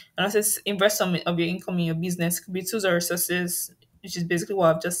give. And also invest some of your income in your business. It could be tools or resources, which is basically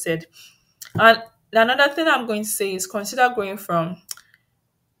what I've just said. And another thing I'm going to say is consider going from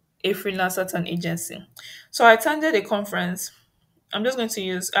a freelancer to an agency. So I attended a conference. I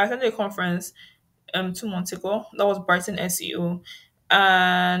attended a conference 2 months ago. That was Brighton SEO.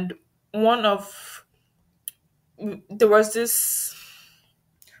 And one of there was this,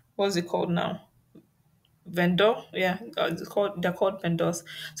 what's it called now? Vendor. Yeah, they're called vendors.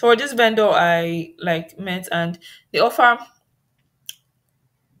 So with this vendor I like met, and they offer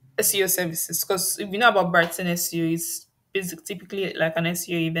SEO services. Because if you know about Brighton SEO, it's typically like an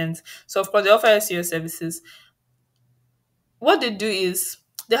SEO event. So of course they offer SEO services. What they do is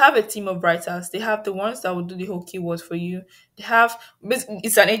they have a team of writers. They have the ones that will do the whole keyword for you.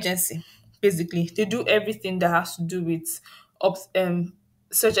 It's an agency basically. They do everything that has to do with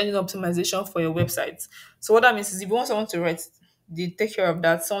search engine optimization for your website. So what that means is if you want someone to write, they take care of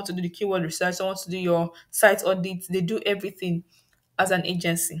that. Someone to do the keyword research, someone to do your site audit. They do everything as an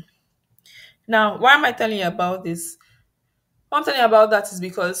agency. Now, why am I telling you about this? What I'm telling you about that is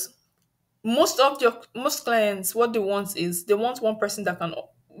because Most clients, what they want is they want one person that can,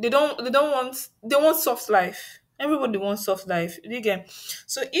 they don't want soft life. Everybody wants soft life. Do you get?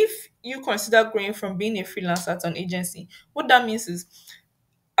 So if you consider going from being a freelancer to an agency, what that means is,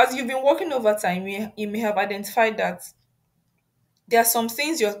 as you've been working over time, you may have identified that there are some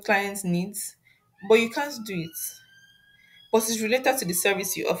things your clients needs, but you can't do it. But it's related to the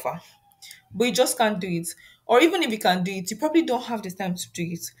service you offer, but you just can't do it. Or even if you can do it, you probably don't have the time to do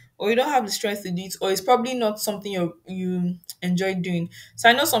it, or you don't have the strength to do it, or it's probably not something you enjoy doing. So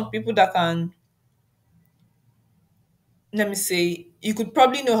I know some people that can, let me say, you could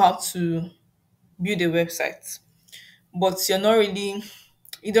probably know how to build a website, but you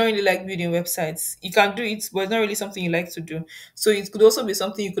don't really like building websites. You can do it, but it's not really something you like to do. So it could also be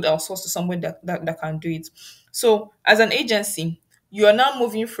something you could outsource to someone that can do it. So as an agency, you are now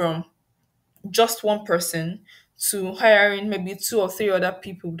moving from just one person to hiring maybe two or three other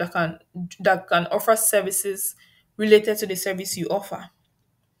people that can offer services related to the service you offer.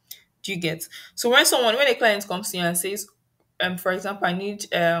 Do you get? So when a client comes to you and says, for example, I need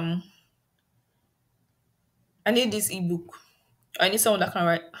this ebook. I need someone that can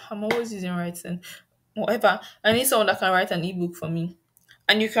write. I'm always using writing. Whatever. I need someone that can write an ebook for me.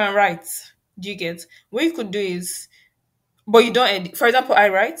 And you can write. Do you get? What you could do is, but you don't edit. For example, I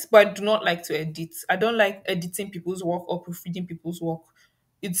write, but I do not like to edit. I don't like editing people's work or proofreading people's work.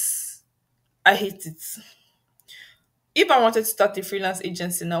 It's I hate it. If I wanted to start a freelance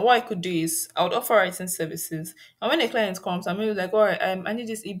agency now, what I could do is I would offer writing services. And when a client comes, I'm maybe like, all right, I need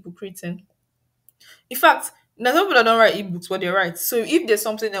this ebook written. In fact, there's some people that don't write ebooks, but they write. So if there's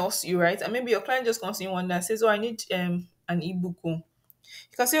something else you write, and maybe your client just comes in one day and says, "Oh, I need an ebook." Oh.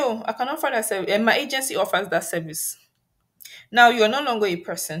 You can say, "Oh, I can offer that service," and my agency offers that service. Now you're no longer a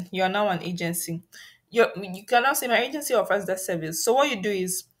person; you are now an agency. You can now say, "My agency offers that service." So what you do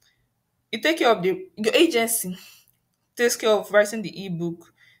is you take care of the your agency takes care of writing the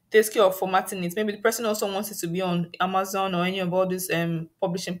ebook, takes care of formatting it. Maybe the person also wants it to be on Amazon or any of all these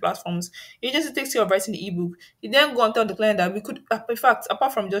publishing platforms. He just takes care of writing the ebook. You then go and tell the client that we could, in fact,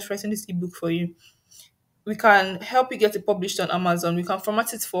 apart from just writing this ebook for you, we can help you get it published on Amazon. We can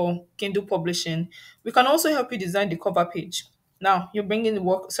format it for Kindle publishing. We can also help you design the cover page. Now you're bringing the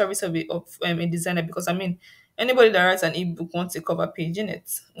work service of a designer, because I mean anybody that writes an ebook wants a cover page in it.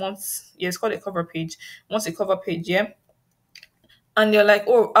 Wants, yeah, it's called a cover page. Wants a cover page, yeah, and you're like,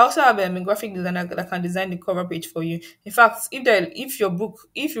 oh, I also have a graphic designer that can design the cover page for you. In fact, if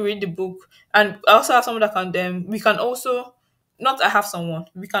you read the book, and I also have someone that can, we can also, not I have someone,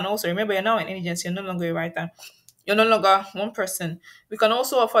 we can also, remember, you're now an agency, you're no longer a writer, you're no longer one person. We can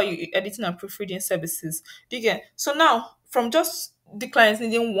also offer you editing and proofreading services. Do you get? So now, from just the clients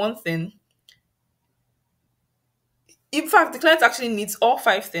needing one thing, in fact, the client actually needs all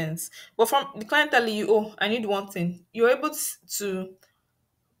five things. But from the client telling you, oh, I need one thing, you're able to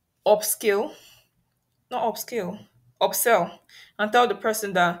upscale, not upscale, upsell, and tell the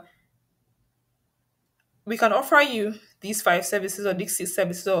person that we can offer you these five services or these six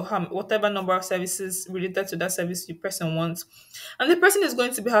services, or whatever number of services related to that service the person wants. And the person is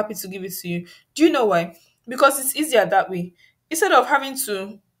going to be happy to give it to you. Do you know why? Because it's easier that way. Instead of having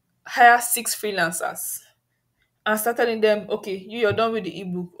to hire six freelancers and start telling them, okay, you're done with the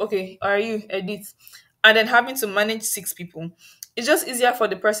ebook. Okay, are you edit? And then having to manage six people. It's just easier for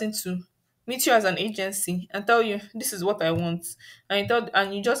the person to meet you as an agency and tell you this is what I want.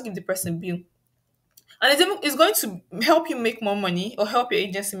 And you just give the person bill. And it's going to help you make more money, or help your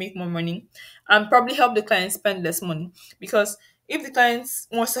agency make more money, and probably help the client spend less money. Because if the client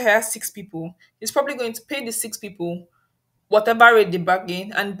wants to hire six people, he's probably going to pay the six people whatever rate they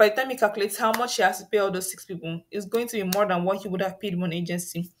bargain, and by the time he calculates how much he has to pay all those six people, it's going to be more than what he would have paid one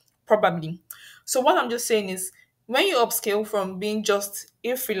agency, probably. So what I'm just saying is, when you upscale from being just a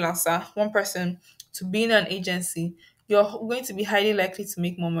freelancer, one person, to being an agency, you're going to be highly likely to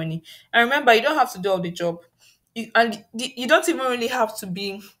make more money. And remember, you don't have to do all the job. You don't even really have to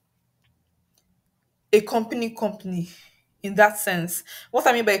be a company in that sense. What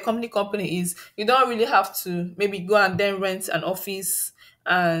I mean by a company is, you don't really have to maybe go and then rent an office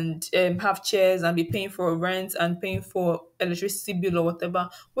and have chairs and be paying for rent and paying for electricity bill or whatever.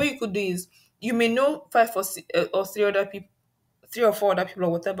 What you could do is, you may know or three other people, three or four other people,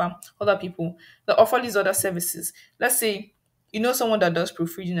 or whatever other people that offer these other services. Let's say you know someone that does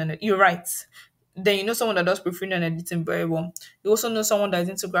proofreading and you write. Then you know someone that does proofreading and editing very well. You also know someone that is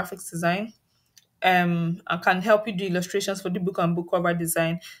into graphics design, and can help you do illustrations for the book and book cover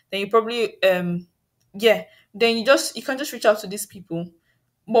design. Then you probably yeah, then you can just reach out to these people.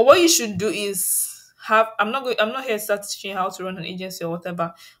 But what you should do is have. I'm not here to start teaching you how to run an agency or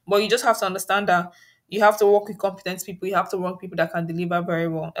whatever. But you just have to understand that you have to work with competent people. You have to work with people that can deliver very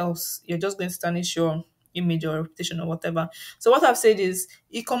well. Else, you're just going to tarnish your image or reputation or whatever. So what I've said is,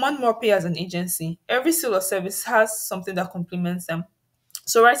 you command more pay as an agency. Every sale or service has something that complements them.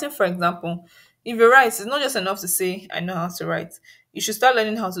 So writing, for example, if you write, it's not just enough to say I know how to write. You should start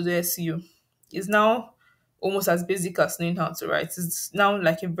learning how to do SEO. It's now almost as basic as knowing how to write. It's now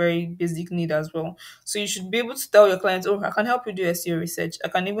like a very basic need as well. So you should be able to tell your clients, "Oh, I can help you do SEO research. I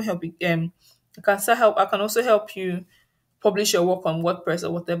can even help you. I can start help. I can also help you publish your work on WordPress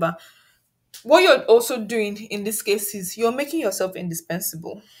or whatever." What you're also doing in this case is you're making yourself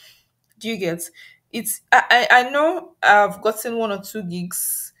indispensable. Do you get? It's I know I've gotten one or two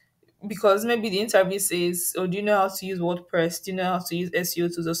gigs because maybe the interview says, "Oh, do you know how to use WordPress? Do you know how to use SEO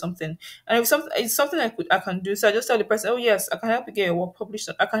tools or something?" And if something it's something I can do, so I just tell the person, "Oh yes, I can help you get your work published.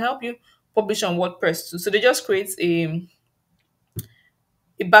 I can help you publish on WordPress too." So they just create a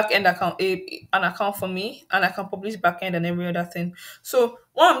back end account, an account for me, and I can publish back end and every other thing. So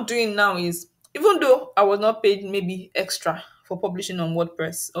what I'm doing now is, even though I was not paid maybe extra for publishing on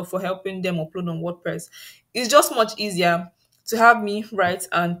WordPress or for helping them upload on WordPress, it's just much easier to have me write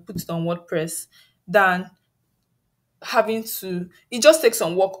and put it on WordPress than having to. It just takes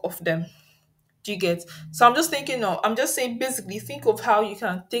some work off them. Do you get? So I'm just thinking, no, I'm just saying, basically think of how you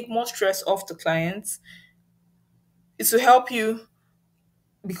can take more stress off the clients. It will help you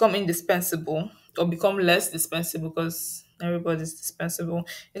become indispensable or become less dispensable, because everybody's dispensable.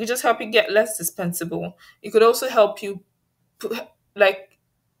 It could just help you get less dispensable. It could also help you put, like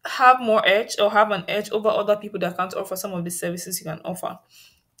have more edge or have an edge over other people that can't offer some of the services you can offer.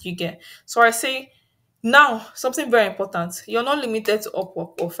 You get? So I say, now something very important. You're not limited to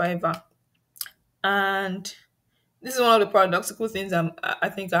Upwork or Fiverr. And this is one of the paradoxical things I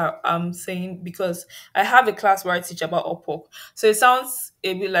think I'm saying, because I have a class where I teach about Upwork. So it sounds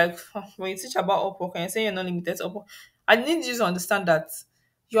a bit like, "Huh, when you teach about Upwork and you're saying you're not limited to Upwork," I need you to understand that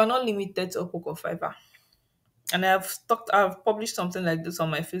you are not limited to Upwork or Fiverr. And I've published something like this on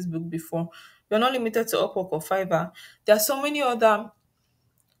my Facebook before. You're not limited to Upwork or Fiverr. There are so many other.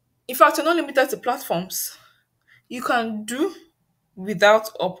 In fact, you're not limited to platforms. You can do without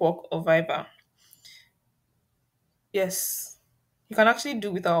Upwork or Fiverr. Yes, you can actually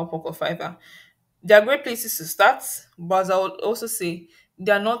do without Upwork or Fiverr. They are great places to start, but as I would also say,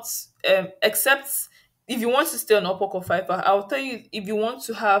 they are not, except if you want to stay on Upwork or Fiverr. I'll tell you, if you want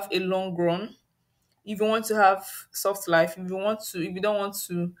to have a long run, if you want to have soft life, if you don't want to,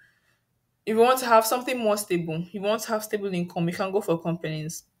 if you want to have something more stable, if you want to have stable income, you can go for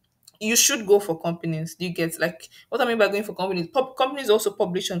companies. You should go for companies. Do you get, like, what I mean by going for companies? Companies also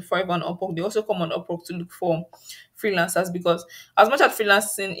publish on Fiverr and Upwork. They also come on Upwork to look for freelancers, because as much as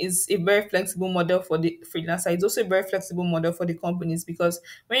freelancing is a very flexible model for the freelancer, it's also a very flexible model for the companies, because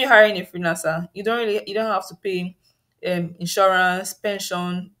when you're hiring a freelancer, you don't have to pay insurance,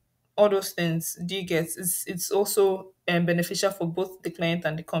 pension, all those things. Do you get? It's also beneficial for both the client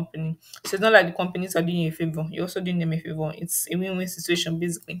and the company. So it's not like the companies are doing you a favor. You're also doing them a favor. It's a win-win situation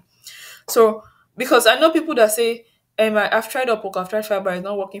basically. So, because I know people that say, I've tried Upwork, I've tried Fiverr, it's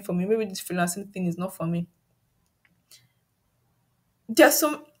not working for me. Maybe this freelancing thing is not for me. There's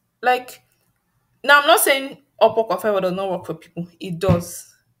some, like, now I'm not saying Upwork or Fiverr does not work for people. It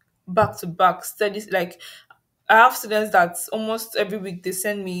does. Back to back, steady. Like, I have students that almost every week they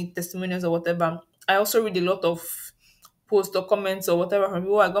send me testimonials or whatever. I also read a lot of posts or comments or whatever from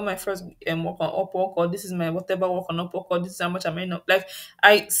people. "Oh, I got my first work on Upwork," or "This is my whatever work on Upwork," or "This is how much I'm earning." Like,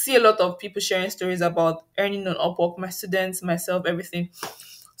 I see a lot of people sharing stories about earning on Upwork. My students, myself, everything.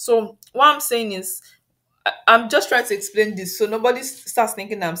 So what I'm saying is, I'm just trying to explain this so nobody starts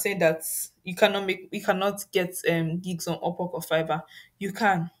thinking that I'm saying that you cannot get gigs on Upwork or Fiverr. You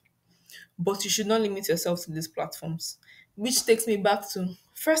can, but you should not limit yourself to these platforms. Which takes me back to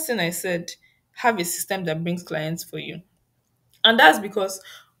first thing I said: have a system that brings clients for you. And that's because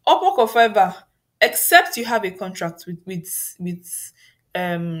Upwork or Fiverr, except you have a contract with what's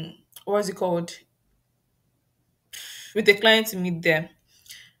it called, with a client to meet there.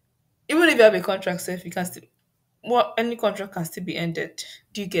 Even if you have a contract, if you can still, well, any contract can still be ended.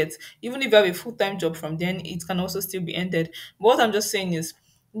 Do you get? Even if you have a full-time job from then, it can also still be ended. But what I'm just saying is,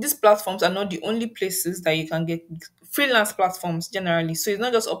 these platforms are not the only places that you can get freelance platforms generally. So it's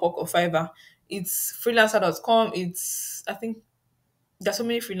not just Upwork or Fiverr. It's freelancer.com. It's, I think, there's so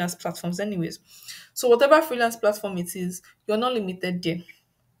many freelance platforms anyways. So whatever freelance platform it is, you're not limited there.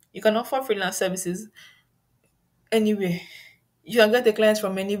 You can offer freelance services anywhere. You can get a client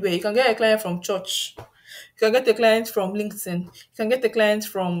from anywhere. You can get a client from church. You can get a client from LinkedIn. You can get a client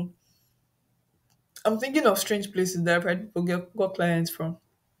from I'm thinking of strange places that I've heard people got clients from.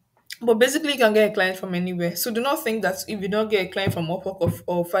 But basically, you can get a client from anywhere. So do not think that if you don't get a client from Upwork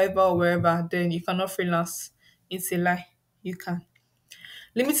or Fiverr or wherever, then you cannot freelance. It's a lie. You can.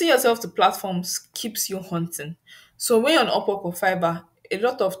 Limiting yourself to platforms keeps you hunting. So when you're on Upwork or Fiverr, a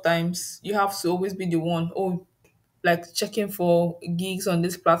lot of times you have to always be the one, oh, like checking for gigs on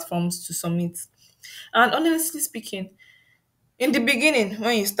these platforms to submit. And honestly speaking, in the beginning,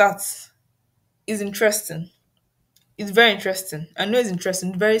 when you start, it's interesting. It's very interesting. I know it's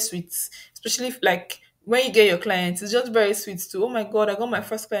interesting, very sweet. Especially if, like when you get your clients, it's just very sweet too. Oh my god, I got my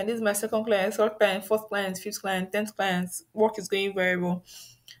first client. This is my second client, third client, fourth client, fifth client, 10th client. Work is going very well.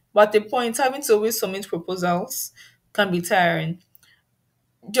 But at the point, having to always submit proposals can be tiring.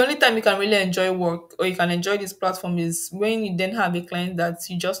 The only time you can really enjoy work or you can enjoy this platform is when you then have a client that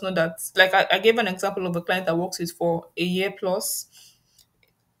you just know that, like I gave an example of a client that works with for a year plus.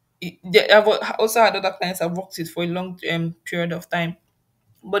 I've also had other clients I've worked with for a long period of time.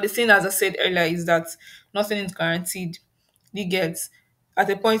 But the thing, as I said earlier, is that nothing is guaranteed. You get at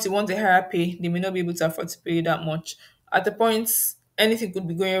a point you want a higher pay, they may not be able to afford to pay you that much. At the point, anything could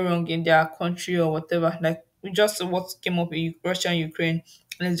be going wrong in their country or whatever. Like we just saw what came up in Russia and Ukraine,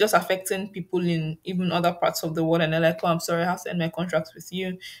 and it's just affecting people in even other parts of the world. And they're like, "Oh, I'm sorry, I have to end my contract with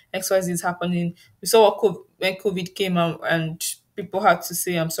you. XYZ is happening." We saw what when COVID came out, and people had to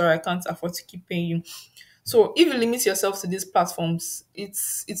say, "I'm sorry, I can't afford to keep paying you." So if you limit yourself to these platforms,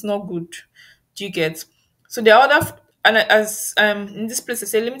 it's not good. Do you get? So there are and as in this place I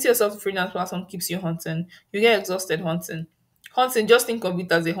say limit yourself to freelance platform keeps you hunting. You get exhausted hunting. Hunting, just think of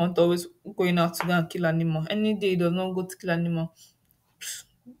it as a hunter always going out to go and kill animal. Any day he does not go to kill animal,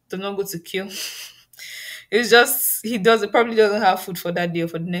 does not go to kill. It's just he does it probably doesn't have food for that day or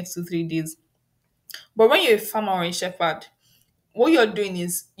for the next 2, 3 days. But when you're a farmer or a shepherd, what you're doing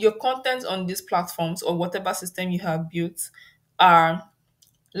is your content on these platforms or whatever system you have built are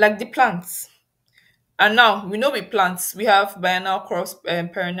like the plants. And now we know with plants, we have biennial crops,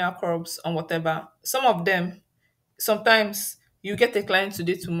 perennial crops, and whatever. Some of them, sometimes you get a client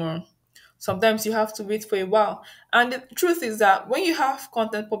today, tomorrow. Sometimes you have to wait for a while. And the truth is that when you have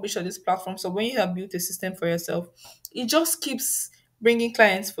content published on these platforms or when you have built a system for yourself, it just keeps bringing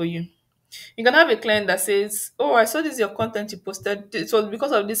clients for you. You can have a client that says, "Oh, I saw this your content you posted. It was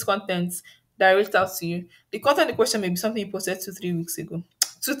because of this content that I reached out to you." The content in question may be something you posted 2, 3 weeks ago,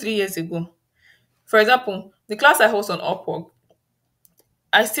 2, 3 years ago. For example, the class I host on Upwork,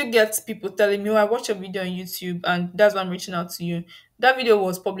 I still get people telling me, "Oh, I watched your video on YouTube and that's why I'm reaching out to you." That video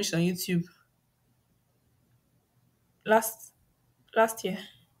was published on YouTube last last year.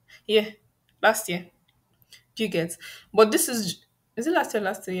 Yeah, last year. Do you get? But this is it last year,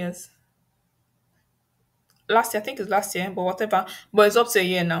 last 2 years? Last year, I think it's last year, but whatever. But it's up to a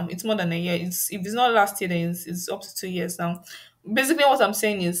year now. It's more than a year. It's if it's not last year, then it's up to 2 years now. Basically, what I'm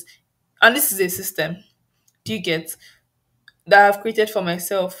saying is, and this is a system. Do you get that I've created for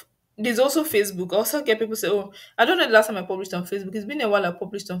myself? There's also Facebook. I also get people say, "Oh, I don't know the last time I published on Facebook. It's been a while I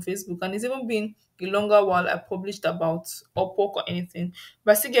published on Facebook, and it's even been a longer while I published about Upwork or anything."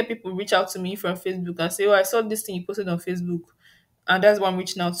 But I still get people reach out to me from Facebook and say, "Oh, I saw this thing you posted on Facebook, and that's why I'm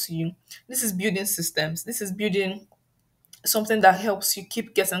reaching out to you." This is building systems. This is building something that helps you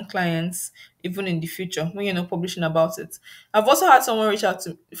keep getting clients even in the future when you're not publishing about it. I've also had someone reach out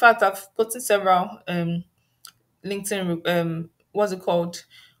to. In fact, I've put in several LinkedIn what's it called,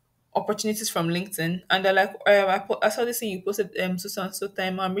 opportunities from LinkedIn, and they're like, I saw this thing you posted so and so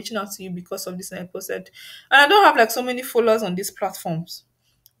time. I'm reaching out to you because of this thing I posted, and I don't have like so many followers on these platforms.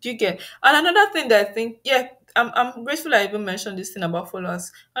 Do you get? And another thing that I think, yeah, I'm grateful I even mentioned this thing about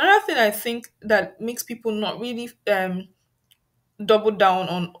followers. Another thing I think that makes people not really double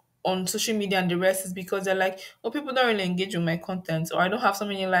down on social media and the rest is because they're like, "Oh, people don't really engage with my content, or I don't have so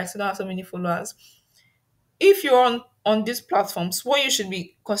many likes, I don't have so many followers." If you're on these platforms, what you should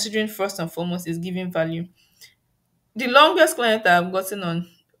be considering first and foremost is giving value. The longest client that I've gotten on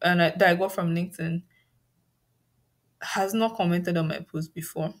that I got from LinkedIn has not commented on my post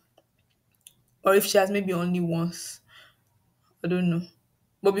before, or if she has, maybe only once. I don't know.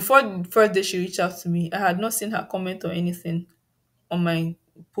 But before the first day she reached out to me, I had not seen her comment or anything on my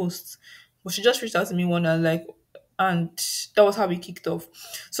post. But she just reached out to me one and like, and that was how we kicked off.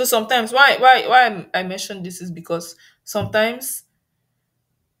 So sometimes why I mentioned this is because sometimes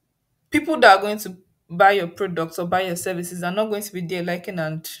people that are going to buy your products or buy your services are not going to be there liking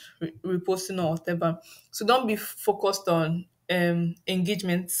and reposting or whatever. So don't be focused on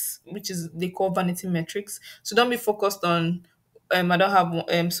engagements, which is they call vanity metrics. So don't be focused on I don't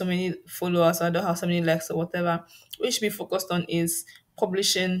have so many followers, I don't have so many likes or whatever. What you should be focused on is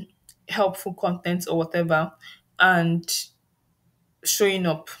publishing helpful content or whatever and showing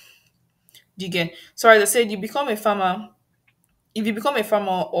up. Do you get? So as I said, you become a farmer. If you become a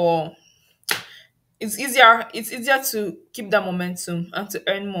farmer, or it's easier to keep that momentum and to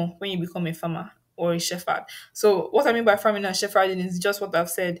earn more when you become a farmer or a shepherd. So what I mean by farming and shepherding is just what I've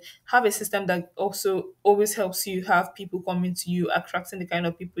said. Have a system that also always helps you have people coming to you, attracting the kind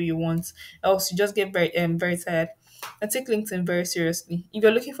of people you want. Else you just get very tired. And take LinkedIn very seriously. If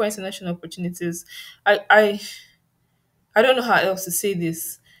you're looking for international opportunities, I don't know how else to say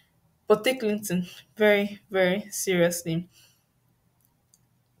this, but take LinkedIn very seriously.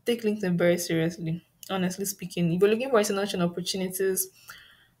 Take LinkedIn very seriously. Honestly speaking, if you're looking for international opportunities,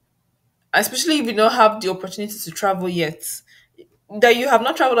 especially if you don't have the opportunity to travel yet, that you have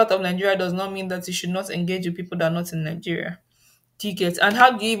not traveled out of Nigeria does not mean that you should not engage with people that are not in Nigeria. Do you get? And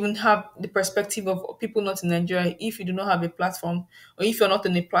how do you even have the perspective of people not in Nigeria if you do not have a platform, or if you're not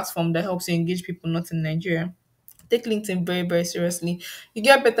on a platform that helps you engage people not in Nigeria? Take LinkedIn very seriously. You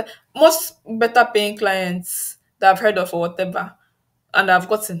get most better paying clients that I've heard of or whatever, and I've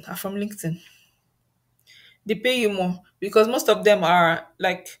gotten are from LinkedIn. They pay you more because most of them are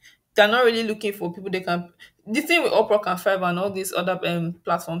like they're not really looking for people they can. The thing with Upwork and Fiverr and all these other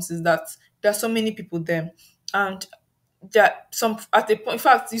platforms is that there are so many people there, and there some at a point. In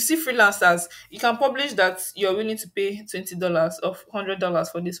fact, you see freelancers, you can publish that you're willing to pay $20 or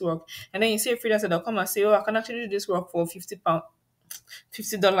 $100 for this work, and then you see a freelancer that come and say, "Oh, I can actually do this work for £50,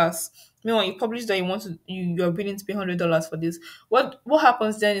 $50." Meanwhile, you publish that you're willing to pay $100 for this. What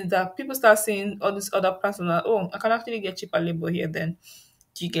happens then is that people start seeing all these other platforms that, oh, I can actually get cheaper labor here then.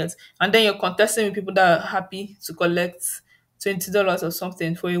 Do you get? And then you're contesting with people that are happy to collect $20 or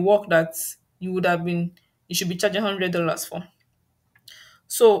something for a work that you should be charging $100 for.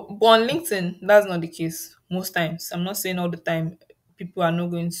 So, but on LinkedIn, that's not the case most times. I'm not saying all the time people are not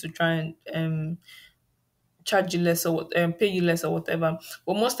going to try and charge you less or what, pay you less or whatever.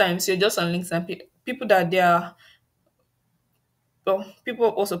 But most times you're just on LinkedIn. People that they are, well, people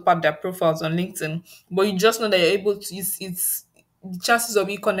also put their profiles on LinkedIn, but you just know that you're able to. It's the chances of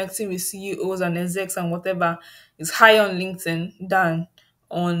you connecting with CEOs and execs and whatever is higher on LinkedIn than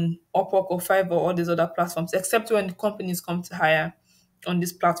on Upwork or Fiverr or all these other platforms, except when the companies come to hire on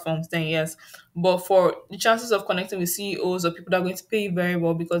these platforms, then yes. But for the chances of connecting with CEOs or people that are going to pay you very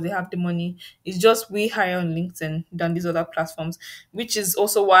well because they have the money, is just way higher on LinkedIn than these other platforms. Which is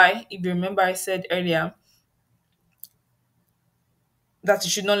also why, if you remember, I said earlier that you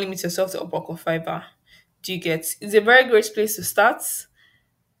should not limit yourself to Upwork or Fiverr. Do you get? It's a very great place to start.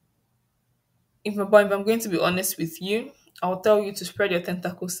 If I'm going to be honest with you, I'll tell you to spread your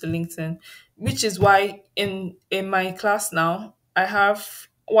tentacles to LinkedIn, which is why in my class now, I have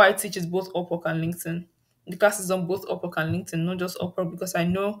what I teach is both Upwork and LinkedIn. The class is on both Upwork and LinkedIn, not just Upwork, because I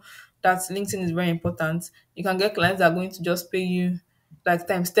know that LinkedIn is very important. You can get clients that are going to just pay you like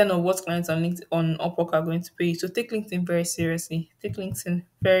times 10 of what clients on LinkedIn on Upwork are going to pay you. So take LinkedIn very seriously. Take LinkedIn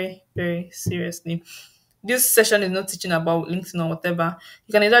very seriously. This session is not teaching about LinkedIn or whatever.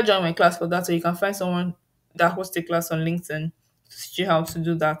 You can either join my class for that, or you can find someone that hosts a class on LinkedIn to teach you how to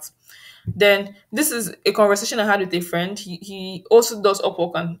do that. Then this is a conversation I had with a friend. He also does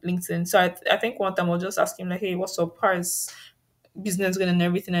Upwork on LinkedIn. So I think one time I was just asking him like, "Hey, what's up? How is business going and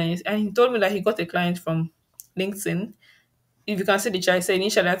everything?" And he told me that he got a client from LinkedIn. If you can see the chat, I said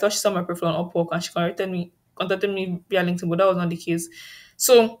initially I thought she saw my profile on Upwork and she contacted me via LinkedIn, but that was not the case.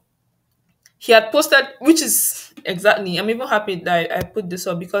 So he had posted, which is exactly, I'm even happy that I put this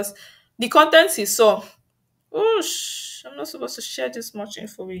up because the content he saw, oh, I'm not supposed to share this much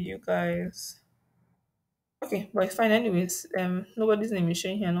info with you guys. Okay, but it's fine anyways. Nobody's name is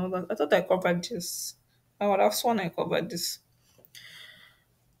showing here and all that. I thought I covered this. I would have sworn I covered this.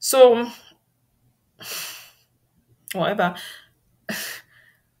 So, whatever.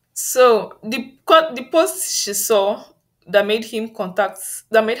 So the post she saw that made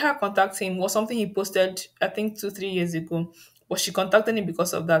her contact him was something he posted I think 2 3 years ago, but she contacted him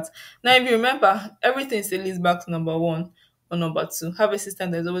because of that. Now, if you remember, everything still leads back to number one or number two. Have a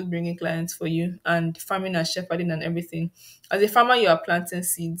system that's always bringing clients for you, and farming and shepherding and everything. As a farmer, you are planting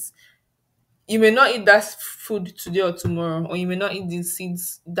seeds. You may not eat that food today or tomorrow, or you may not eat these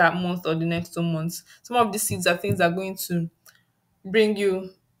seeds that month or the next 2 months. Some of these seeds are things that are going to bring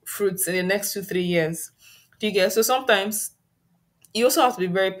you fruits in the next 2 3 years. Do you get? So sometimes you also have to be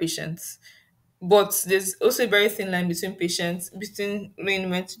very patient. But there's also a very thin line between patience, between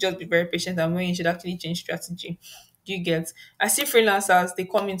when to just be very patient and when you should actually change strategy. Do you get? I see freelancers, they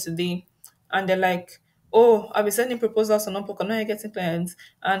come in today and they're like, "Oh, I've been sending proposals on Upwork, I'm not getting clients.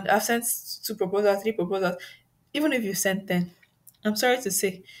 And I've sent 2 proposals, 3 proposals." Even if you sent 10, I'm sorry to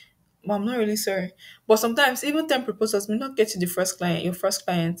say, well, I'm not really sorry. But sometimes even 10 proposals may not get you the first client, your first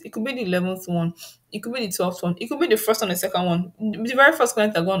client. It could be the 11th one, it could be the 12th one, it could be the first and the second one. The very first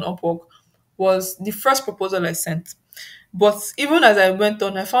client I got on Upwork was the first proposal I sent. But even as I went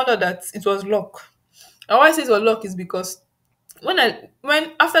on, I found out that it was luck. And why I say it was luck is because when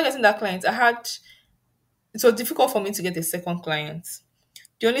after getting that client, I had it was difficult for me to get a second client.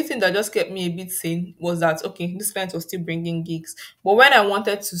 The only thing that just kept me a bit sane was that okay, this client was still bringing gigs. But when I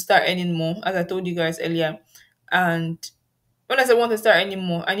wanted to start earning more, as I told you guys earlier, and when I said I wanted to start earning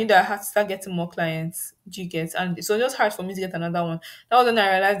more, I knew that I had to start getting more clients. Do you get? And it was just hard for me to get another one. That was when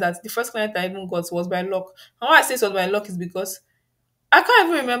I realized that the first client I even got was by luck. And why I say it was by luck is because I can't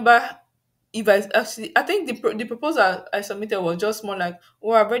even remember if I actually. I think the proposal I submitted was just more like,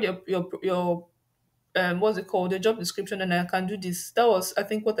 oh, I've read your what's it called, the job description, and I can do this. That was, I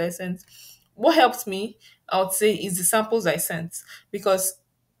think, what I sent. What helped me, I would say, is the samples I sent, because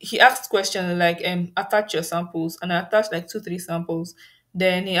he asked questions like attach your samples, and I attached like two, three samples.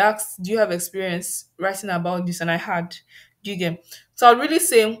 Then he asked, do you have experience writing about this? And I had. Do you get? So I'd really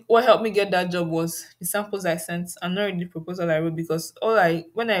say what helped me get that job was the samples I sent and not really the proposal I wrote, because all I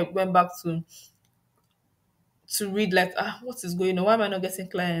when I went back to read like what is going on, why am I not getting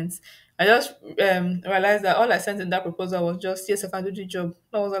clients, I just realized that all I sent in that proposal was just yes, I can do the job.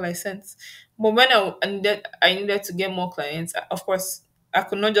 That was all I sent. But when I needed to get more clients, of course I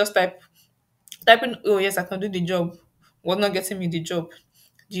could not just typing oh yes, I can do the job was not getting me the job.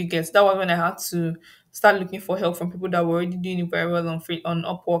 Do you get? That was when I had to start looking for help from people that were already doing it very well on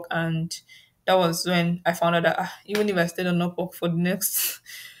Upwork. And that was when I found out that even if I stayed on Upwork for the next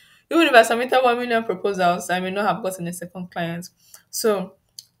even if I submitted 1 million proposals, I may not have gotten a second client. So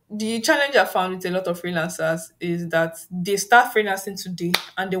the challenge I found with a lot of freelancers is that they start freelancing today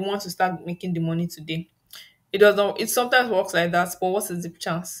and they want to start making the money today. It doesn't. It sometimes works like that, but what is the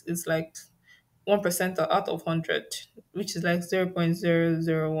chance? It's like 1% out of 100, which is like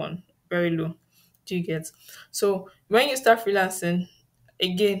 0.001, very low. Do you get? So when you start freelancing,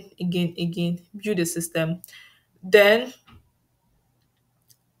 again, build a system. Then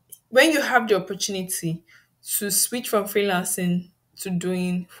when you have the opportunity to switch from freelancing to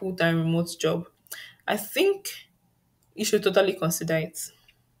doing full-time remote job, I think you should totally consider it.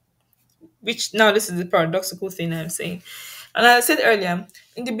 Which now this is the paradoxical thing I'm saying. And as I said earlier,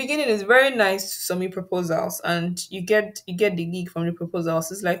 in the beginning it's very nice to submit proposals and you get the gig from the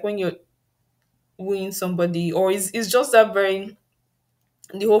proposals. It's like when you're winning somebody, or it's just that very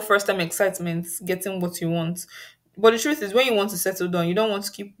the whole first time excitement, getting what you want. But the truth is, when you want to settle down, you don't want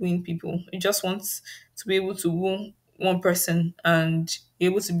to keep wooing people. You just want to be able to woo one person and be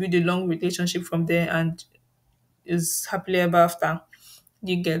able to build a long relationship from there, and is happily ever after.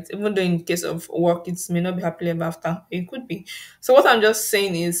 You get, even though in case of work, it may not be happily ever after. It could be. So what I'm just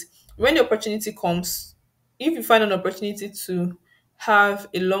saying is, when the opportunity comes, if you find an opportunity to have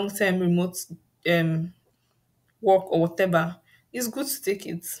a long term remote um work or whatever, it's good to take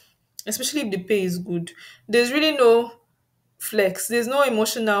it, especially if the pay is good. There's really no flex, there's no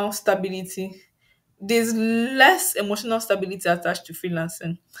emotional stability. There's less emotional stability attached to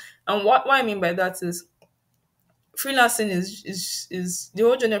freelancing. And what I mean by that is freelancing is the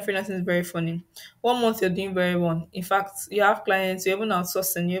whole journey of freelancing is very funny. 1 month you're doing very well. In fact, you have clients, you're even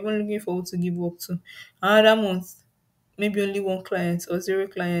outsourcing, you're even looking forward to give work to. Another month, maybe only one client or zero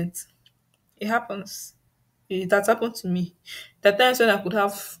clients. It happens. It has happened to me. There are times when I could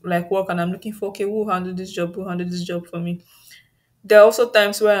have like work and I'm looking for okay, who will handle this job, who will handle this job for me. There are also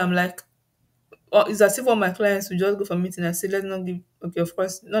times where I'm like, oh, it's as if all my clients will just go for meeting and say, let's not give okay, of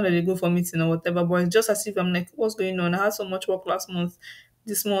course, not that they go for meeting or whatever, but it's just as if I'm like, what's going on? I had so much work last month.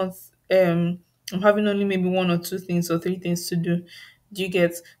 This month, I'm having only maybe one or two things or three things to do. Do you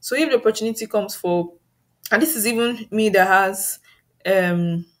get? So if the opportunity comes for, and this is even me that has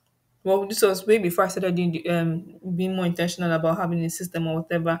well, this was way before I started doing being more intentional about having a system or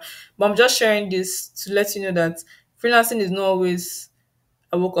whatever. But I'm just sharing this to let you know that freelancing is not always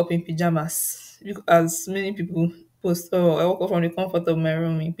I woke up in pajamas, as many people post. Oh, I woke up from the comfort of my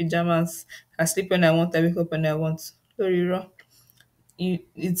room in pajamas. I sleep when I want. I wake up when I want. Sorry, raw.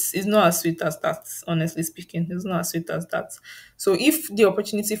 It's not as sweet as that. Honestly speaking, it's not as sweet as that. So if the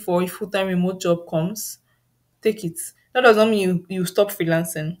opportunity for a full time remote job comes, take it. That does not mean you stop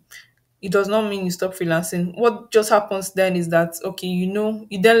freelancing. It does not mean you stop freelancing. What just happens then is that okay, you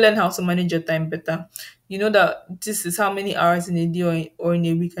then learn how to manage your time better. You know that this is how many hours in a day or in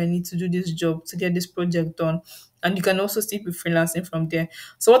a week I need to do this job to get this project done. And you can also still be freelancing from there.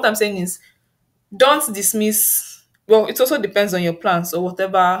 So what I'm saying is don't dismiss, well, it also depends on your plans or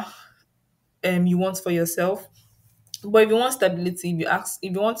whatever you want for yourself. But if you want stability, if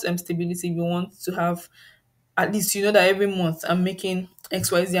you want stability, if you want to have at least you know that every month I'm making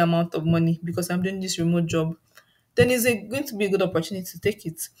XYZ amount of money because I'm doing this remote job, then going to be a good opportunity to take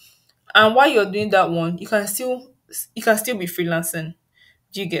it. And while you're doing that one, you can still be freelancing.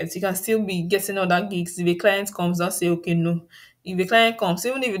 Do you get? You can still be getting other gigs. If a client comes, don't say okay, no. If a client comes,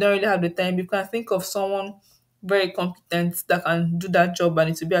 even if you don't really have the time, you can think of someone very competent that can do that job,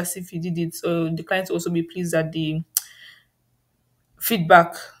 and it will be as if you did it. So the client will also be pleased at the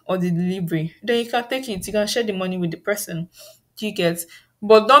feedback or the delivery. Then you can take it. You can share the money with the person. Do you get?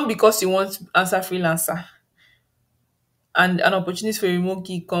 But don't because you want to answer freelancer and an opportunity for a remote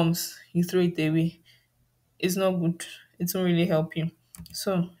gig comes, you throw it away. It's not good. It won't really help you.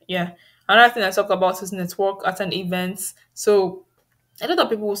 So yeah. Another thing I talk about is network at an event. So a lot of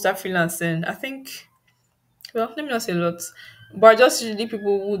people will start freelancing. I think well, let me not say a lot. But just usually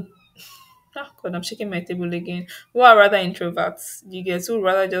people would God, I'm shaking my table again. Who are rather introverts. You get who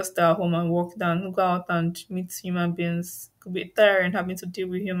rather just stay at home and work than go out and meet human beings. Could be tiring having to deal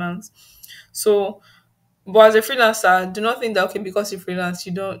with humans. So but as a freelancer, do not think that okay, because you freelance,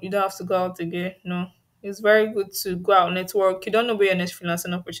 you don't have to go out again. No. It's very good to go out network. You don't know where your next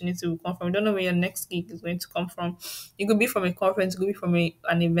freelancing opportunity will come from. You don't know where your next gig is going to come from. It could be from a conference, it could be from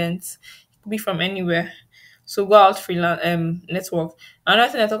an event, it could be from anywhere. So go out freelance network.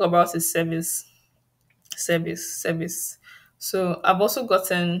 Another thing I talk about is service. So I've also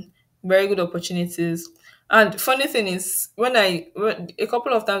gotten very good opportunities. And funny thing is, a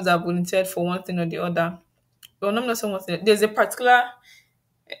couple of times I've volunteered for one thing or the other. Well, not saying one thing. There's a particular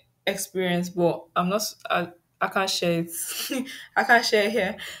experience, but I can't share it. I can't share it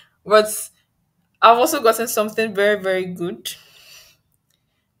here. But I've also gotten something very, very good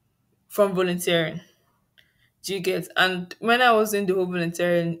from volunteering. Do you get? And when I was in the whole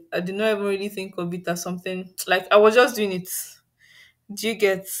volunteering, I did not even really think of it as something like I was just doing it. Do you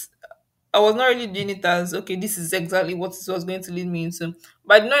get? I was not really doing it as okay, this is exactly what it was going to lead me into.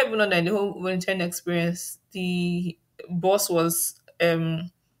 But I did not even know that in the whole volunteering experience, the boss was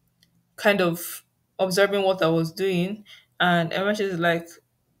kind of observing what I was doing, and eventually she's like,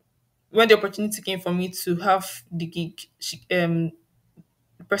 when the opportunity came for me to have the gig, the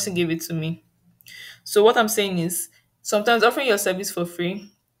person gave it to me. So what I'm saying is, sometimes offering your service for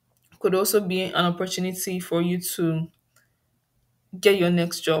free could also be an opportunity for you to get your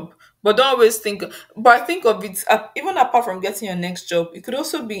next job. But don't always think, but think of it, even apart from getting your next job, it could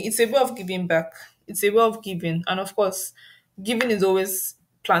also be, it's a way of giving back. It's a way of giving. And of course, giving is always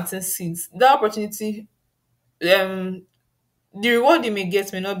planting seeds. That opportunity, um, the reward you may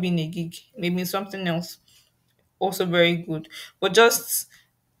get may not be in a gig, maybe in something else, also very good. But just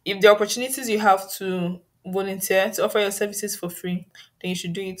if the opportunities you have to volunteer to offer your services for free, then you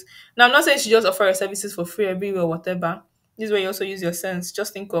should do it. Now, I'm not saying you should just offer your services for free everywhere, whatever. This is where you also use your sense.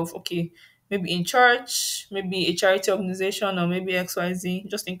 Just think of okay, maybe in church, maybe a charity organization, or maybe XYZ.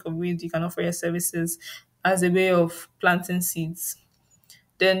 Just think of ways you can offer your services as a way of planting seeds.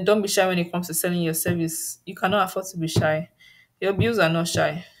 Then don't be shy when it comes to selling your service. You cannot afford to be shy. Your bills are not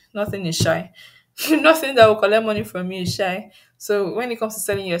shy. Nothing is shy. Nothing that will collect money from you is shy. So when it comes to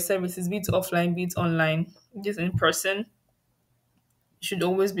selling your services, be it offline, be it online, just in person, you should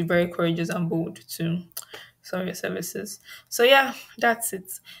always be very courageous and bold to sell your services. So yeah, that's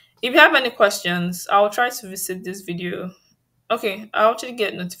it. If you have any questions, I'll try to visit this video. Okay, I'll actually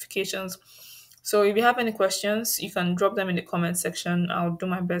get notifications. So if you have any questions, you can drop them in the comment section. I'll do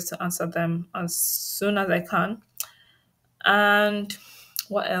my best to answer them as soon as I can. And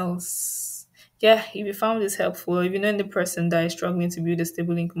what else? Yeah, if you found this helpful, or if you know any person that is struggling to build a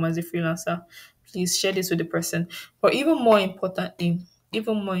stable income as a freelancer, please share this with the person. But even more importantly,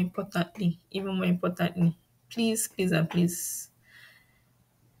 please, please, and please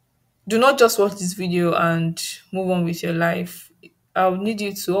do not just watch this video and move on with your life. I'll need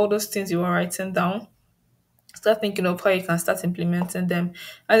you to all those things you are writing down. Start thinking of how you can start implementing them.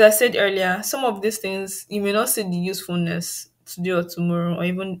 As I said earlier, some of these things you may not see the usefulness today or tomorrow or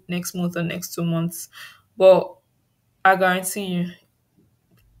even next month or next 2 months, but I guarantee you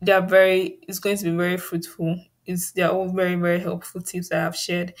it's going to be very fruitful. They're all very, very helpful tips I have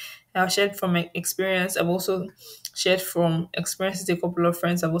shared. I've shared from my experience. I've also shared from experiences a couple of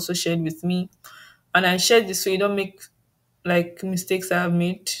friends have also shared with me. And I shared this so you don't make like mistakes I have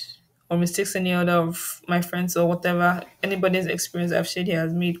made or mistakes any other of my friends or whatever anybody's experience I've shared here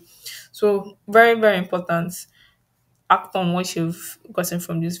has made. So very, very important. Act on what you've gotten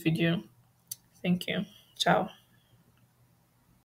from this video. Thank you. Ciao.